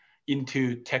commitment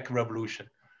into tech revolution,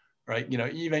 right?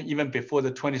 Even before the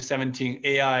 2017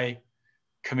 AI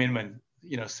commitment,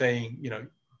 saying,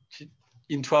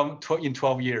 in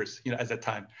 12 years, at that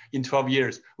time, in 12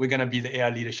 years, we're going to be the AI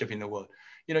leadership in the world.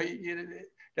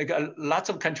 Like lots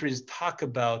of countries talk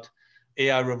about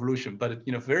AI revolution, but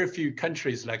very few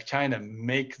countries like China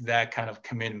make that kind of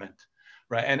commitment,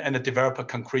 right? And develop a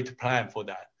concrete plan for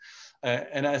that.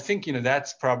 And I think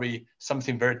that's probably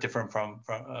something very different from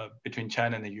between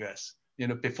China and the US.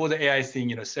 Before the AI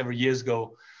thing, several years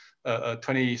ago,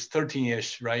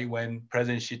 2013-ish, right, when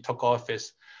President Xi took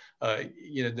office,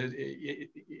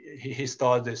 he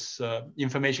started this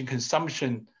information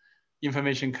consumption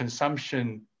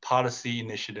policy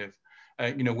initiative,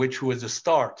 which was the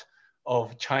start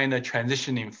of China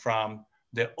transitioning from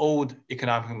the old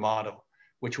economic model,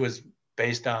 which was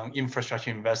based on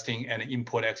infrastructure investing and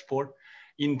import-export,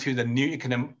 into the new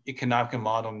economic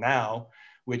model now,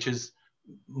 which is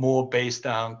more based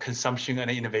on consumption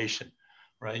and innovation,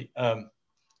 right?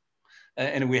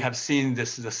 And we have seen the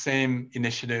same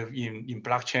initiative in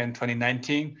blockchain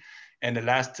 2019, and the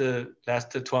last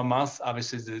 12 months,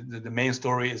 obviously the main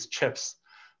story is chips,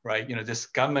 right? This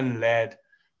government-led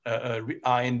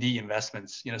R&D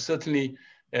investments. Certainly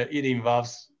it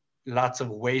involves lots of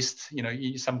waste,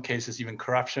 in some cases even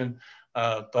corruption,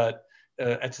 but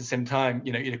at the same time,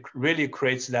 it really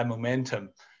creates that momentum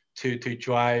to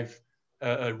drive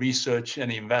research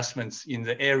and investments in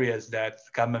the areas that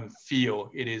government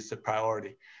feel it is the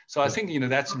priority. So I think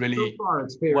that's really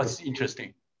what's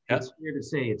interesting. Yeah? It's fair to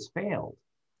say it's failed.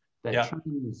 That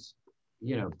China's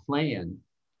plan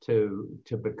to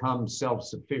become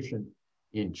self-sufficient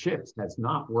in chips has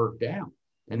not worked out.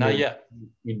 And not yet.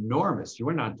 Enormous.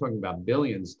 We're not talking about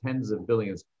billions, tens of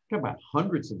billions. We're talking about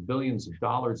hundreds of billions of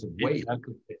dollars of waste that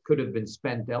could have been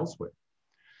spent elsewhere.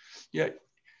 Yeah,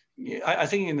 I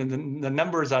think the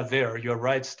numbers are there. You're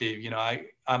right, Steve.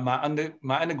 My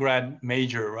undergrad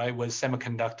major, right, was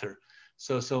semiconductor.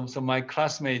 So my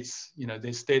classmates,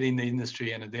 they stayed in the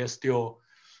industry and they're still,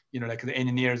 like the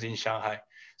engineers in Shanghai.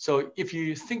 So if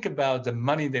you think about the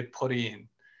money they put in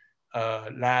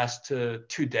last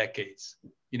 2 decades,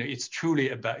 it's truly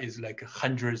is like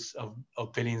hundreds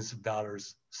of billions of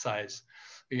dollars size.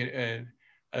 And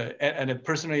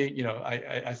personally,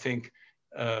 I think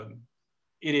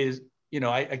it is,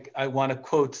 I want to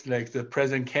quote like the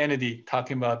President Kennedy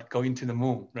talking about going to the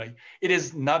moon, right? It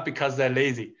is not because they're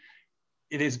lazy.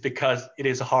 It is because it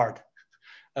is hard.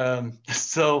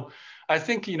 So I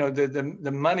think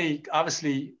the money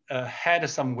obviously had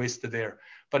some waste there,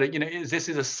 but this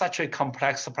is such a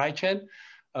complex supply chain.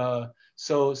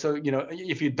 So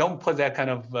if you don't put that kind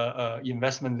of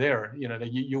investment there,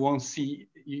 you won't see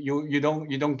you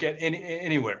don't get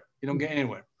anywhere. You don't get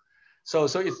anywhere. So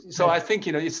I think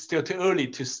it's still too early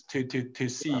to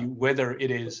see whether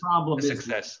it is a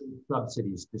success.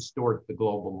 Subsidies distort the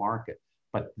global market,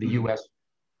 but the U.S.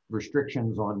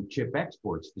 restrictions on chip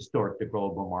exports distort the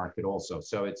global market also.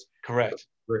 So it's correct.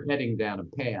 We're heading down a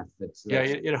path that's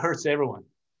it hurts everyone.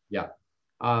 Yeah.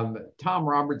 Tom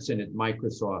Robertson at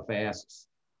Microsoft asks,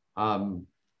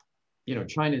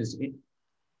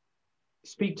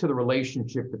 speak to the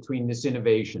relationship between this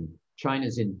innovation,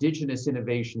 China's indigenous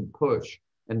innovation push,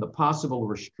 and the possible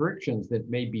restrictions that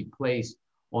may be placed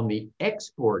on the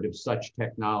export of such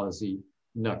technologies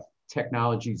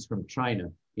from China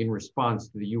in response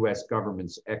to the U.S.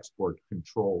 government's export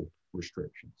control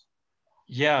restrictions.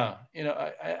 Yeah,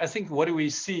 I think what we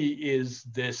see is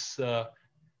this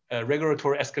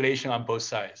regulatory escalation on both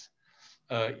sides.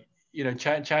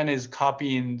 China is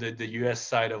copying the U.S.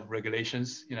 side of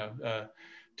regulations,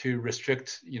 to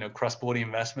restrict, cross-border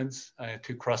investments,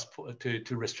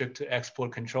 to restrict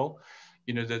export control.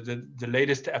 The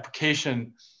latest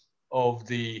application of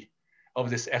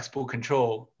this export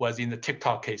control was in the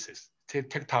TikTok case.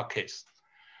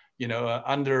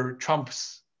 Under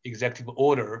Trump's executive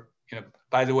order,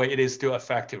 by the way, it is still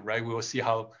effective, right? We will see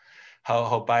how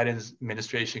Biden's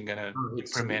administration gonna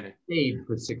implement it. Stayed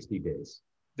for 60 days.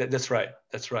 That's right.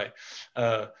 That's right.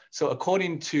 So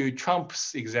according to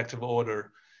Trump's executive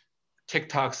order,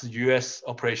 TikTok's U.S.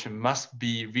 operation must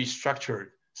be restructured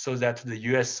so that the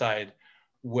U.S. side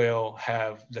will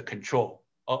have the control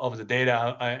of the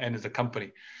data and the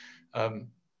company.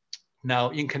 Now,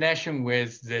 in connection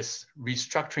with this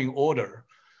restructuring order,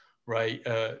 right?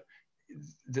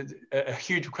 A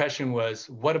huge question was,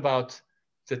 what about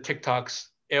the TikTok's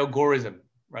algorithm,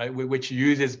 right? Which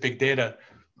uses big data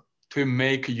to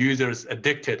make users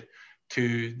addicted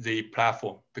to the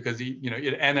platform, because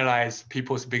it analyzes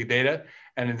people's big data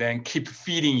and then keep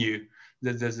feeding you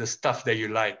the stuff that you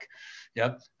like.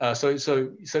 Yeah. So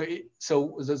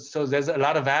there's a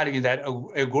lot of value in that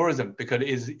algorithm because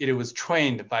it was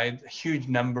trained by a huge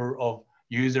number of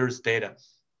users' data.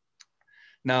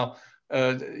 Now,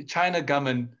 the China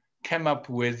government came up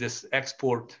with this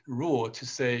export rule to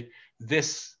say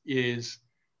this is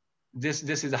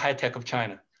the high tech of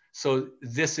China. So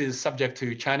this is subject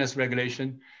to China's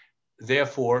regulation.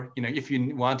 Therefore, if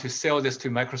you want to sell this to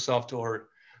Microsoft or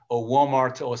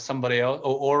Walmart or somebody else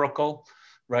or Oracle,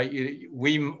 right?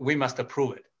 We must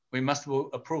approve it. We must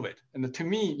approve it. And to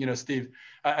me, Steve,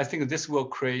 I think this will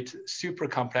create super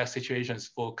complex situations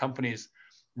for companies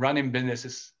running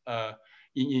businesses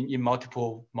in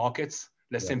multiple markets.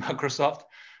 Let's say Microsoft,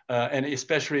 and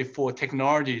especially for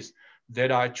technologies that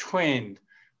are trained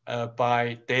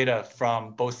by data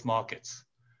from both markets,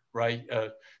 right?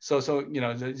 So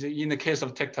in the case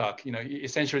of TikTok,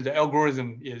 essentially the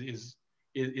algorithm is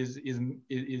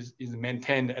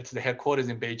maintained at the headquarters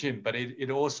in Beijing, but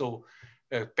it also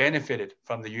benefited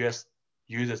from the U.S.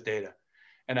 users' data.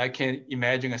 And I can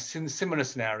imagine a similar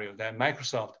scenario that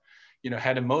Microsoft,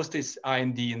 had most of its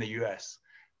R&D in the U.S.,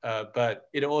 but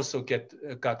it also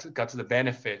got to the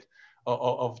benefit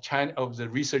of China, of the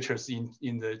researchers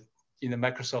in the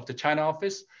Microsoft China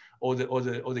office or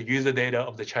the user data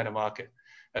of the China market.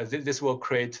 This will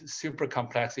create super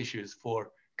complex issues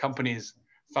for companies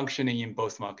functioning in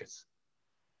both markets.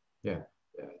 Yeah,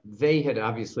 they had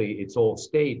obviously, it's all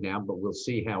stayed now, but we'll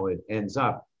see how it ends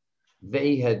up.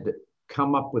 They had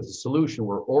come up with a solution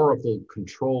where Oracle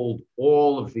controlled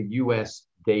all of the US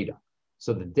data.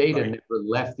 So the data never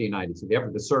left the United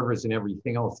States. The servers and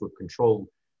everything else were controlled.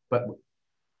 But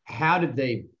how did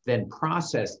they then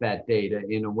process that data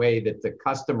in a way that the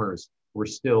customers were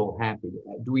still happy?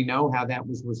 Do we know how that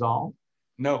was resolved?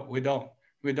 No, we don't.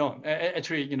 We don't.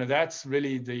 Actually, that's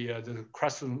really the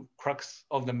crux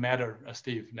of the matter,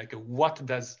 Steve. Like, what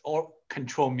does all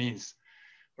control means,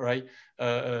 right?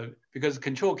 Because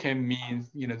control can mean,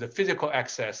 the physical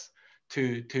access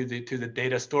to the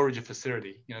data storage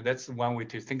facility. That's one way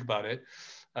to think about it.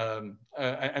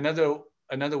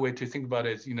 Another way to think about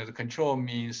it is, the control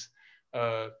means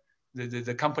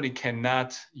the company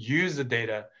cannot use the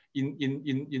data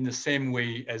in the same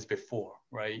way as before,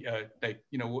 right?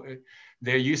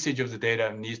 Their usage of the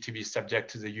data needs to be subject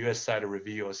to the U.S. side of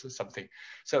review or something.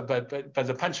 So, but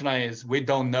the punchline is we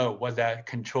don't know what that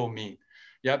control means.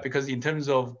 Yeah, because in terms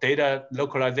of data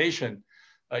localization,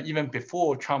 even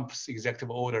before Trump's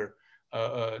executive order,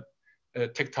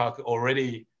 TikTok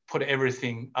already put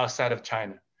everything outside of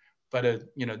China.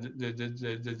 you know,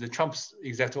 the Trump's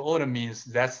executive order means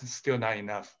that's still not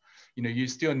enough. You know, you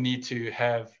still need to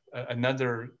have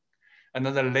another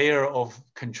layer of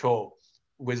control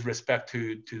with respect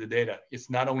to the data. It's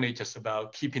not only just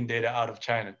about keeping data out of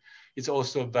China. It's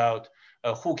also about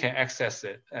who can access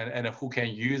it and who can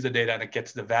use the data and get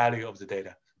the value of the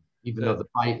data. Even though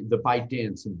the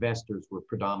ByteDance investors were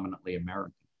predominantly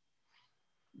American.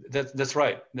 That's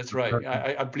right. That's right.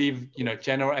 I believe, you know,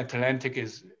 General Atlantic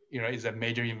is a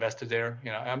major investor there.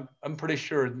 You know, I'm pretty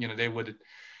sure, you know,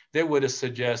 they would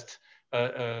suggest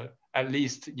at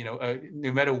least, you know,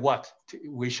 no matter what,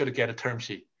 we should get a term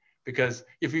sheet, because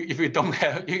if we don't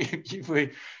have, if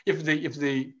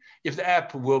the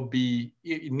app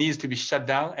it needs to be shut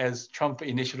down as Trump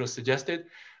initially suggested,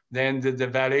 then the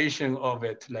valuation of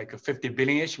it, like 50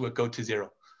 billion-ish, will go to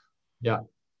zero. Yeah,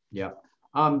 yeah.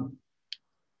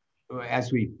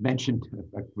 As we mentioned,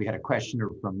 we had a questioner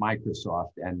from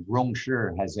Microsoft, and Rong Shi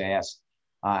has asked,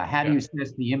 how do you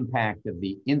assess the impact of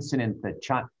the incident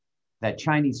that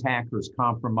Chinese hackers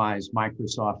compromised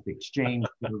Microsoft Exchange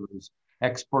servers?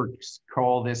 Experts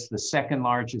call this the second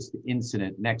largest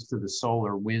incident next to the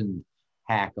solar wind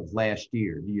hack of last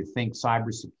year. Do you think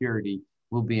cybersecurity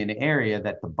will be an area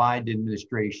that the Biden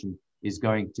administration is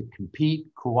going to compete,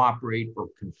 cooperate, or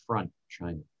confront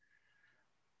China?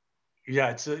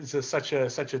 Yeah, it's such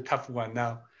a tough one.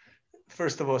 Now,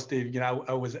 first of all, Steve, you know,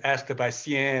 I was asked by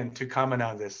CNN to comment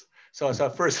on this. So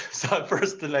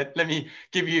first let me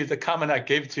give you the comment I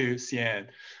gave to CNN.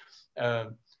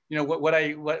 You know, when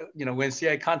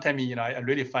CNN contacted me, you know, I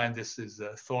really find this is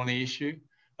a thorny issue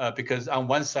because on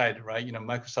one side, right, you know,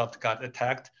 Microsoft got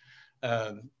attacked,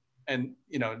 and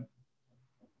you know,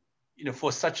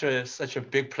 for such a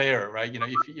big player, right? You know,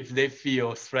 if they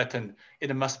feel threatened,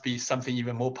 it must be something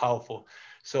even more powerful.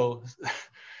 So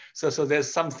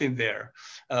there's something there,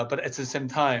 but at the same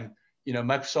time, you know,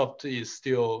 Microsoft is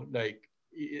still like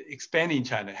expanding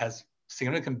China, has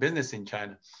significant business in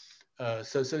China.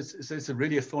 So it's a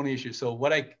really a thorny issue. So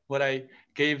what I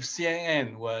gave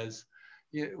CNN was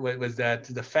that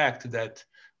the fact that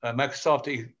Microsoft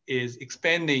is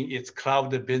expanding its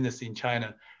cloud business in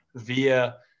China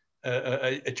via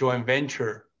a joint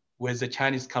venture with a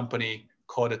Chinese company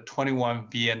called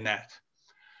 21Vietnet.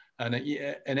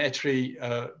 And actually,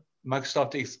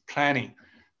 Microsoft is planning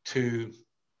to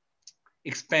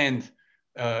expand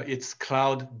its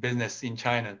cloud business in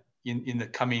China in the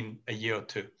coming a year or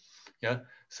two. Yeah.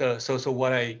 So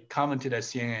what I commented at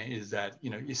CNN is that, you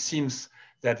know, it seems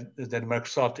that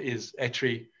Microsoft is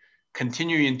actually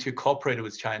continuing to cooperate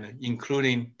with China,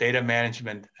 including data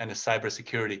management and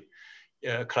cybersecurity.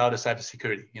 Cloud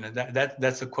cybersecurity, you know,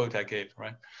 that's a quote I gave,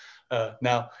 right?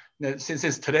 Now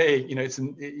since today, you know, it's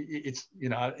you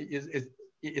know,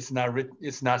 it's not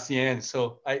CNN,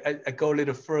 so I go a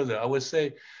little further. I would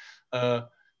say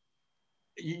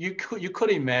you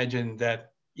could imagine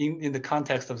that in the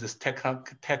context of this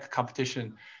tech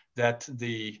competition, that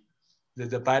the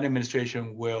Biden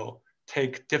administration will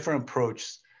take different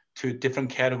approaches to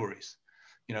different categories.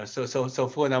 You know, so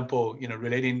for example, you know,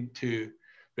 relating to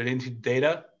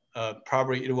data,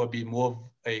 probably it will be more of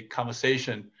a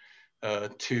conversation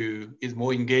is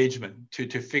more engagement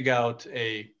to figure out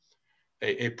a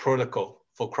protocol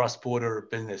for cross-border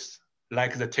business,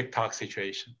 like the TikTok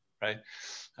situation, right?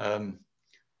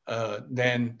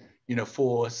 Then, you know,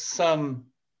 for some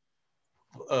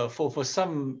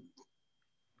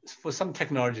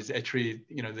technologies, actually,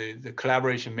 you know, the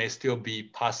collaboration may still be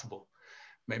possible.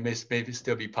 Maybe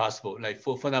still be possible. Like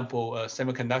for example,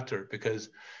 semiconductor, because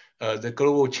the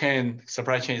global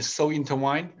supply chain is so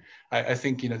intertwined. I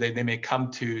think, you know, they may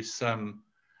come to some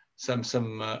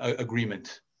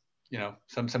agreement, you know,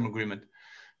 some agreement.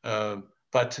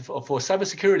 But for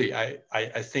cybersecurity,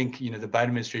 I think, you know, the Biden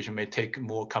administration may take a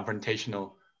more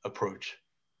confrontational approach.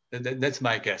 That's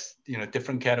my guess. You know,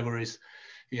 different categories,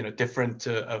 you know, different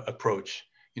approach.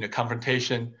 You know,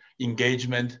 confrontation,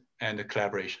 engagement, and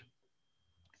collaboration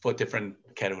for different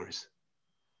categories.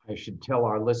 I should tell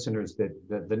our listeners that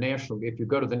the national, if you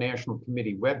go to the National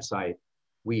Committee website,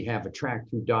 we have a track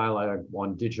 2 dialogue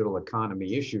on digital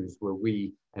economy issues where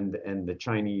we and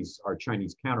our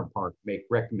Chinese counterpart make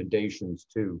recommendations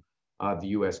to the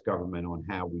US government on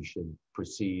how we should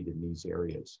proceed in these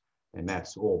areas. And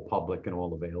that's all public and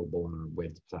all available on our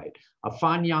website.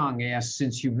 Fan Yang asks,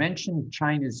 since you mentioned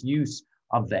China's use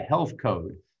of the health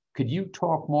code, could you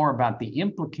talk more about the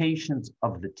implications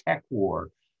of the tech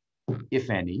war, if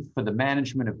any, for the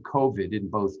management of COVID in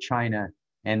both China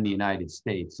and the United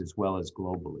States, as well as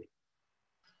globally?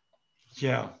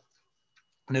 Yeah,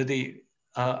 no,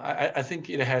 I think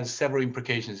it has several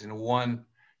implications. And one,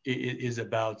 is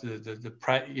about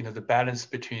the balance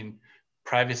between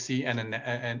privacy and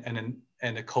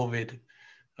the COVID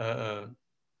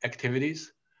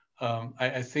activities.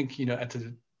 I think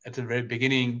at the very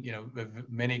beginning,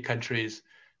 many countries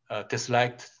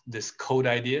disliked this code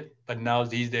idea, but now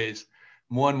these days,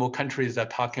 more and more countries are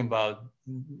talking about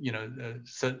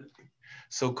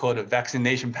so-called a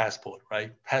vaccination passport,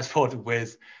 right? Passport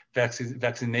with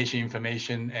vaccination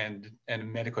information and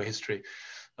medical history.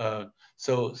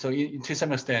 So to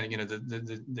some extent,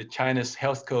 the China's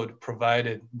health code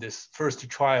provided this first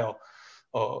trial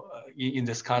in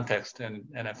this context, and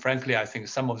frankly, I think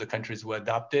some of the countries will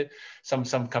adopt it. Some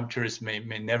countries may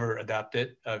never adopt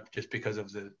it just because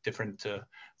of the different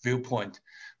viewpoint.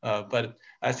 But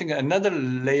I think another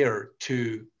layer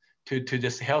to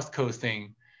this health code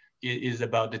thing is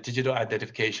about the digital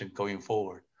identification going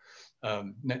forward.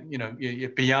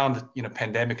 Beyond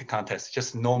pandemic context,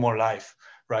 just normal life,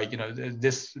 right?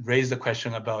 This raised the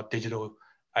question about digital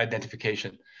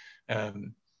identification.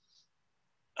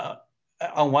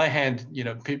 On one hand,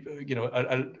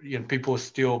 people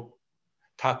still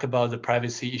talk about the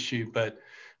privacy issue, but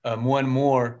more and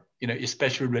more,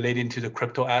 especially relating to the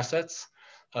crypto assets,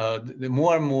 the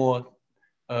more and more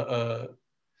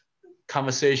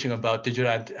conversation about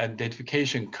digital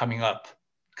identification coming up.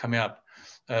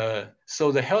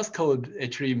 So the health code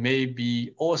actually may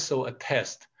be also a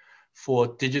test for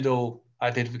digital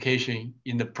identification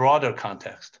in the broader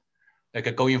context.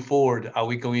 Like going forward, are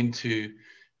we going to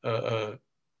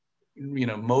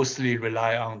mostly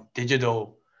rely on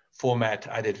digital format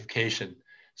identification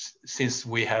since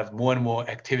we have more and more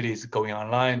activities going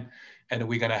online and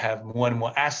we're going to have more and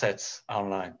more assets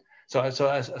online? So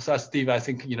Steve, I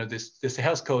think this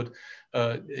health code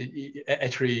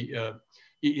actually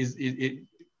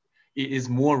is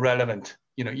more relevant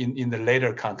in the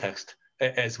later context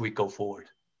as we go forward.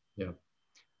 Yeah,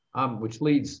 which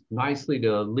leads nicely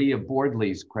to Leah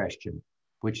Boardley's question,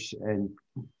 which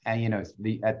at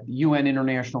the UN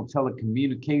International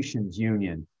Telecommunications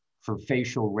Union for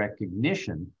facial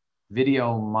recognition,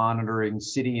 video monitoring,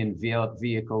 city and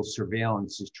vehicle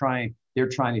surveillance they're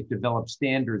trying to develop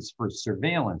standards for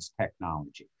surveillance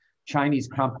technology. Chinese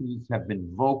companies have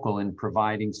been vocal in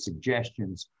providing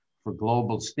suggestions for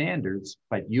global standards,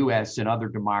 but US and other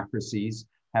democracies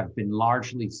have been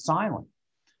largely silent.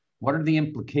 What are the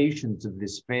implications of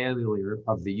this failure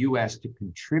of the US to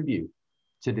contribute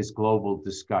to this global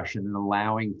discussion and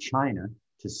allowing China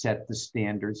to set the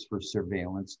standards for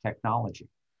surveillance technology?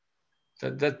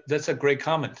 That's a great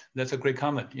comment. That's a great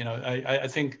comment. I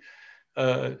think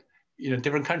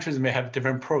different countries may have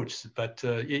different approaches, but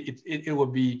it will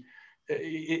be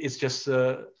it's just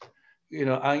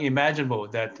unimaginable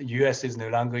that the U.S. is no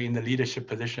longer in the leadership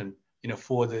position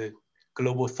for the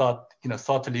global thought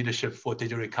leadership for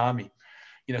digital economy.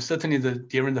 Certainly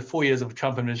during the 4 years of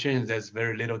Trump administration, there's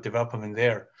very little development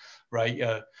there, right?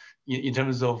 In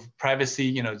terms of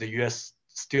privacy, the U.S.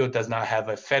 still does not have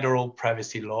a federal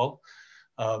privacy law.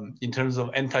 In terms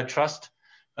of antitrust,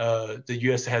 the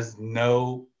U.S. has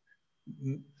no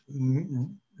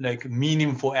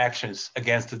meaningful actions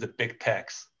against the big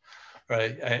techs,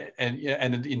 right?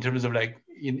 And in terms of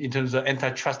in terms of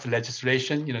antitrust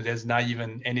legislation, there's not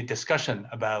even any discussion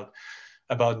about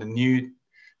the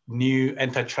new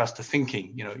antitrust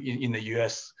thinking, in the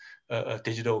U.S.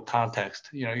 Digital context.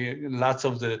 Lots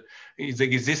of the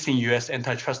existing U.S.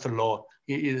 antitrust law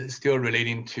is still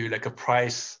relating to like a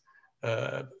price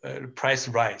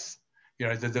rise.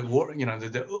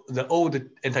 The old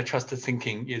antitrust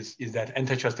thinking is that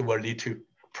antitrust will lead to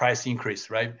price increase,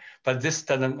 right? But this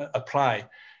doesn't apply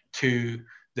to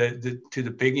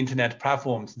the big internet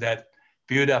platforms that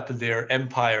build up their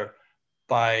empire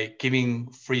by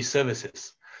giving free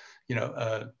services.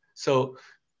 So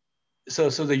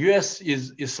the U.S.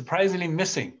 is surprisingly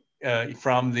missing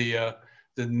from the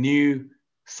new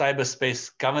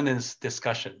cyberspace governance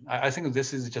discussion. I think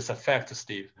this is just a fact,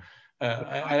 Steve.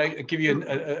 I give you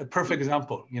a perfect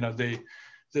example.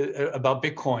 About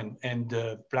Bitcoin and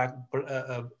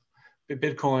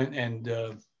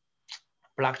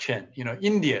blockchain.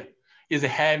 India is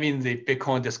having the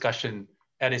Bitcoin discussion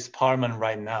at its parliament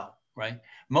right now, right?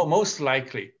 Most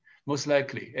likely,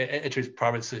 actually,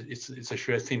 probably it's a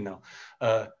sure thing now.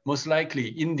 Most likely,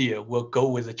 India will go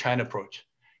with the China approach.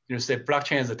 Say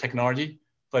blockchain is a technology,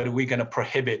 but we're going to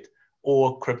prohibit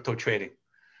all crypto trading,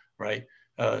 right?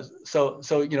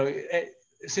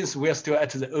 Since we are still at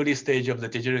the early stage of the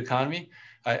digital economy,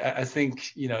 I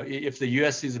think if the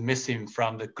U.S. is missing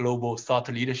from the global thought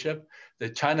leadership, the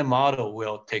China model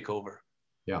will take over.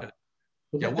 Yeah.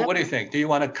 Yeah, what do you think? Do you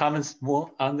want to comment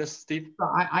more on this, Steve?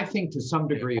 I think to some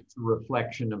degree it's a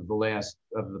reflection of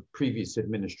the previous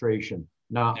administration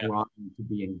not wanting to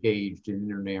be engaged in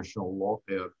international law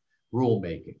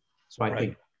rulemaking. So I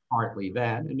think partly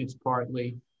that, and it's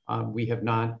partly we have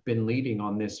not been leading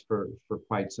on this for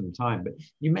quite some time. But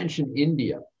you mentioned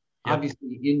India.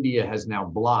 Obviously, India has now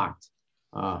blocked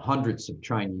hundreds of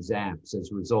Chinese apps as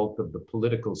a result of the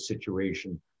political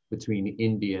situation between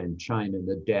India and China,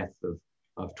 the death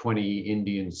of 20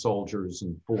 Indian soldiers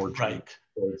and 4 Chinese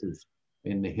soldiers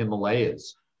in the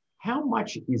Himalayas. How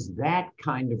much is that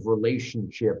kind of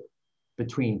relationship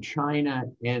between China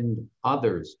and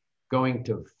others going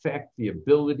to affect the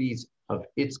abilities of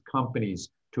its companies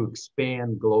to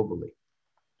expand globally?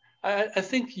 I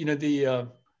think the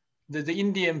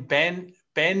Indian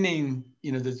banning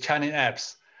the Chinese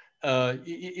apps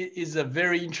is a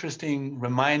very interesting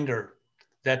reminder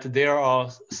that there are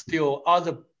still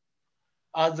other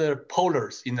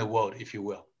polars in the world, if you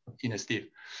will, Steve.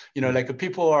 Like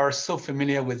people are so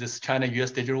familiar with this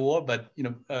China-U.S. digital war, but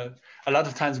a lot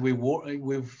of times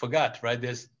we forgot, right?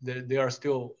 There are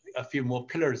still a few more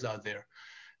pillars out there,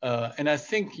 and I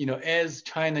think as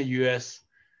China-U.S.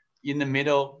 in the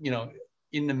middle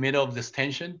of this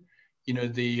tension,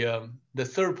 the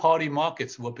third-party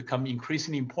markets will become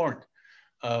increasingly important.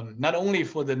 Not only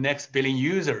for the next billion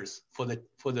users for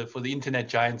the internet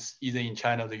giants either in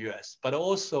China or the US, but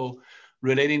also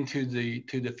relating to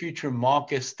the future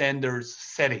market standards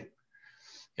setting.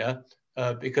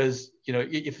 Because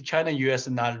if China and US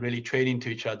are not really trading to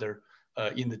each other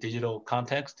in the digital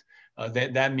context,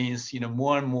 that means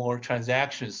more and more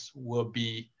transactions will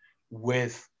be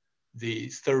with the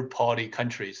third-party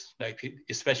countries, like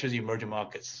especially emerging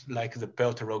markets, like the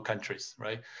Belt and Road countries,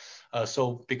 right?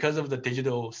 So because of the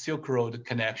digital Silk Road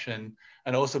connection,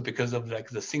 and also because of like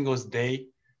the Singles Day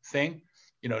thing,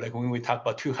 like when we talk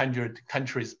about 200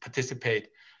 countries participate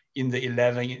in the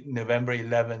November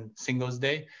 11 Singles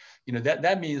Day,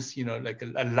 that means like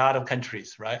a lot of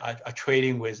countries, right, are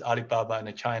trading with Alibaba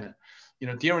and China.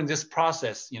 During this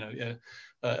process,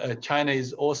 China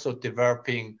is also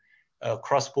developing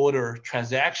cross-border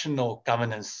transactional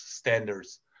governance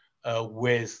standards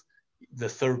with the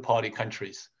third-party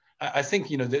countries. I think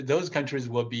those countries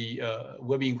will be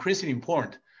increasingly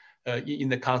important in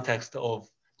the context of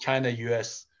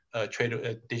China-U.S.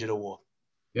 trade digital war.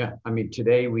 Yeah, I mean,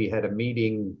 today we had a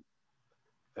meeting,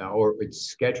 or it's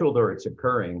scheduled or it's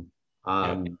occurring,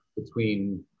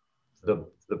 between the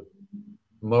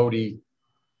Modi,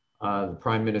 the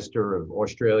Prime Minister of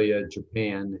Australia,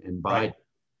 Japan, and Biden.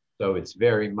 So it's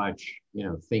very much,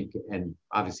 and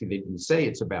obviously they didn't say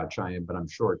it's about China, but I'm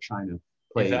sure China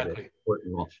played an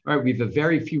important role. All right, we have a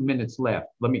very few minutes left.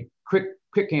 Let me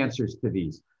quick answers to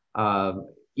these.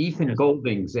 Ethan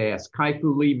Goldings asks,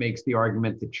 Kai-Fu Lee makes the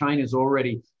argument that China is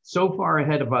already so far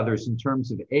ahead of others in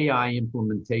terms of AI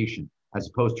implementation, as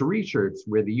opposed to research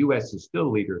where the US is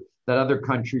still leader, that other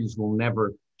countries will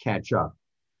never catch up.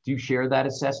 Do you share that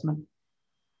assessment?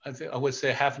 I would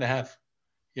say half and a half.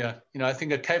 Yeah, I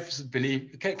think Kev's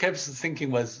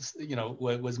thinking was,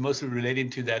 was mostly relating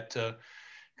to that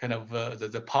kind of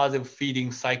the positive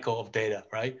feeding cycle of data,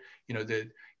 right?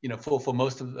 For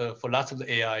lots of the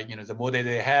AI, the more data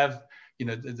they have,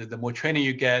 the more training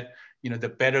you get, the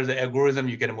better the algorithm,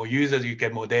 you get more users, you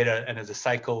get more data, and as the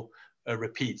cycle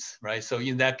repeats, right? So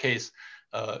in that case,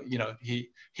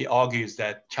 he argues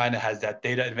that China has that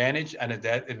data advantage, and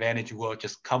that advantage will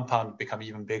just compound, become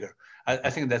even bigger.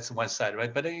 I think that's one side,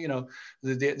 right? But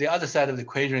the other side of the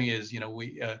equation is,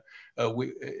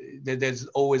 there's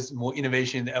always more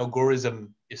innovation in the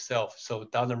algorithm itself. So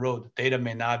down the road, data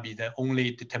may not be the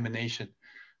only determination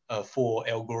for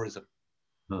algorithm.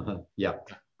 Yeah.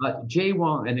 Jay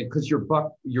Wong, and because your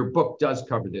book does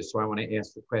cover this, so I want to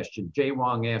ask the question. Jay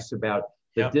Wong asks about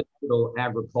the digital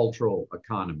agricultural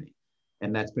economy,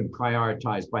 and that's been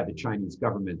prioritized by the Chinese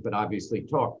government, but obviously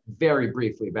talk very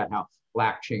briefly about how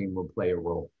blockchain will play a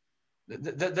role.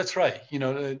 That's right.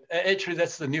 Actually,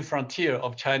 that's the new frontier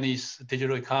of Chinese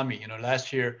digital economy.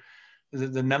 Last year,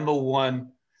 the number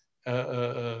one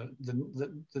the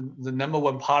number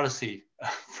one policy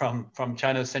from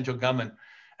China's central government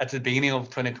at the beginning of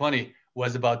 2020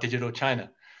 was about digital China.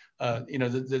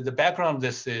 The background of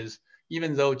this is,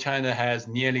 even though China has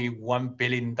nearly $1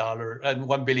 billion and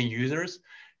 1 billion users,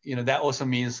 that also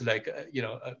means like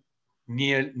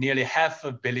nearly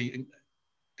 500 million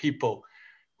people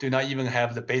do not even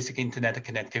have the basic internet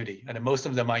connectivity, and most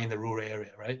of them are in the rural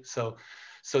area, right? So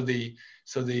the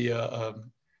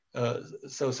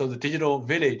digital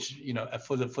village,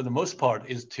 for the most part,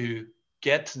 is to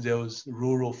get those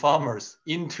rural farmers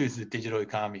into the digital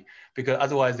economy, because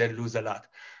otherwise they lose a lot.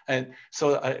 And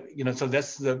so, so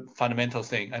that's the fundamental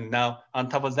thing. And now on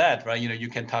top of that, right, you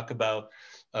can talk about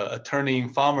turning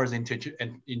farmers into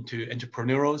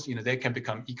entrepreneurs. They can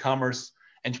become e-commerce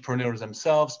entrepreneurs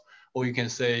themselves, or you can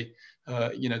say,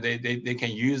 they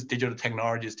can use digital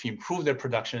technologies to improve their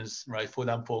productions, right? For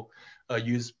example,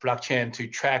 use blockchain to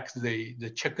track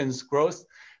the chickens' growth,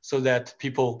 so that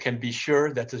people can be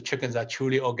sure that the chickens are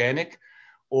truly organic,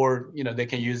 or they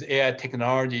can use AI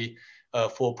technology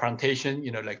for plantation,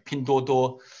 like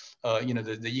Pinduoduo,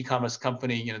 the e-commerce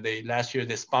company. Last year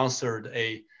they sponsored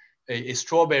a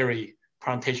strawberry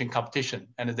plantation competition,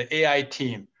 and the AI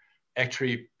team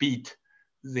actually beat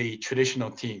the traditional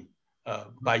team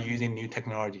by using new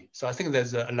technology. So I think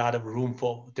there's a lot of room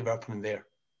for development there.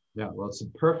 Yeah, well, it's a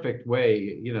perfect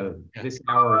way. This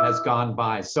hour has gone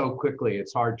by so quickly.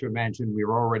 It's hard to imagine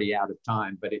we're already out of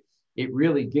time, but it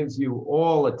really gives you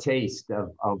all a taste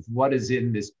of what is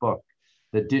in this book,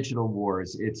 The Digital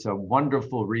Wars. It's a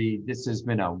wonderful read. This has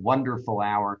been a wonderful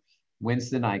hour.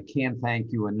 Winston, I can't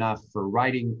thank you enough for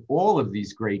writing all of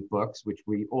these great books, which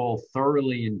we all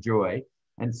thoroughly enjoy.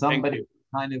 And somebody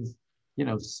kind of,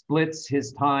 splits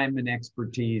his time and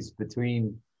expertise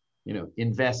between,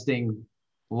 investing,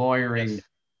 lawyering,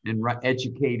 and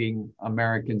educating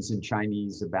Americans and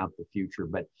Chinese about the future.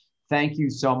 But thank you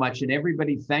so much. And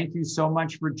everybody, thank you so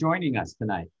much for joining us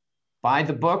tonight. Buy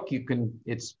the book.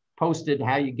 It's posted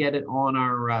how you get it on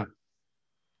our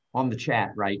on the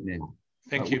chat right now.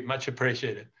 Thank you. Much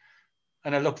appreciated.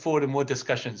 And I look forward to more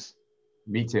discussions.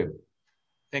 Me too.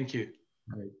 Thank you.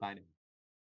 All right. Bye now.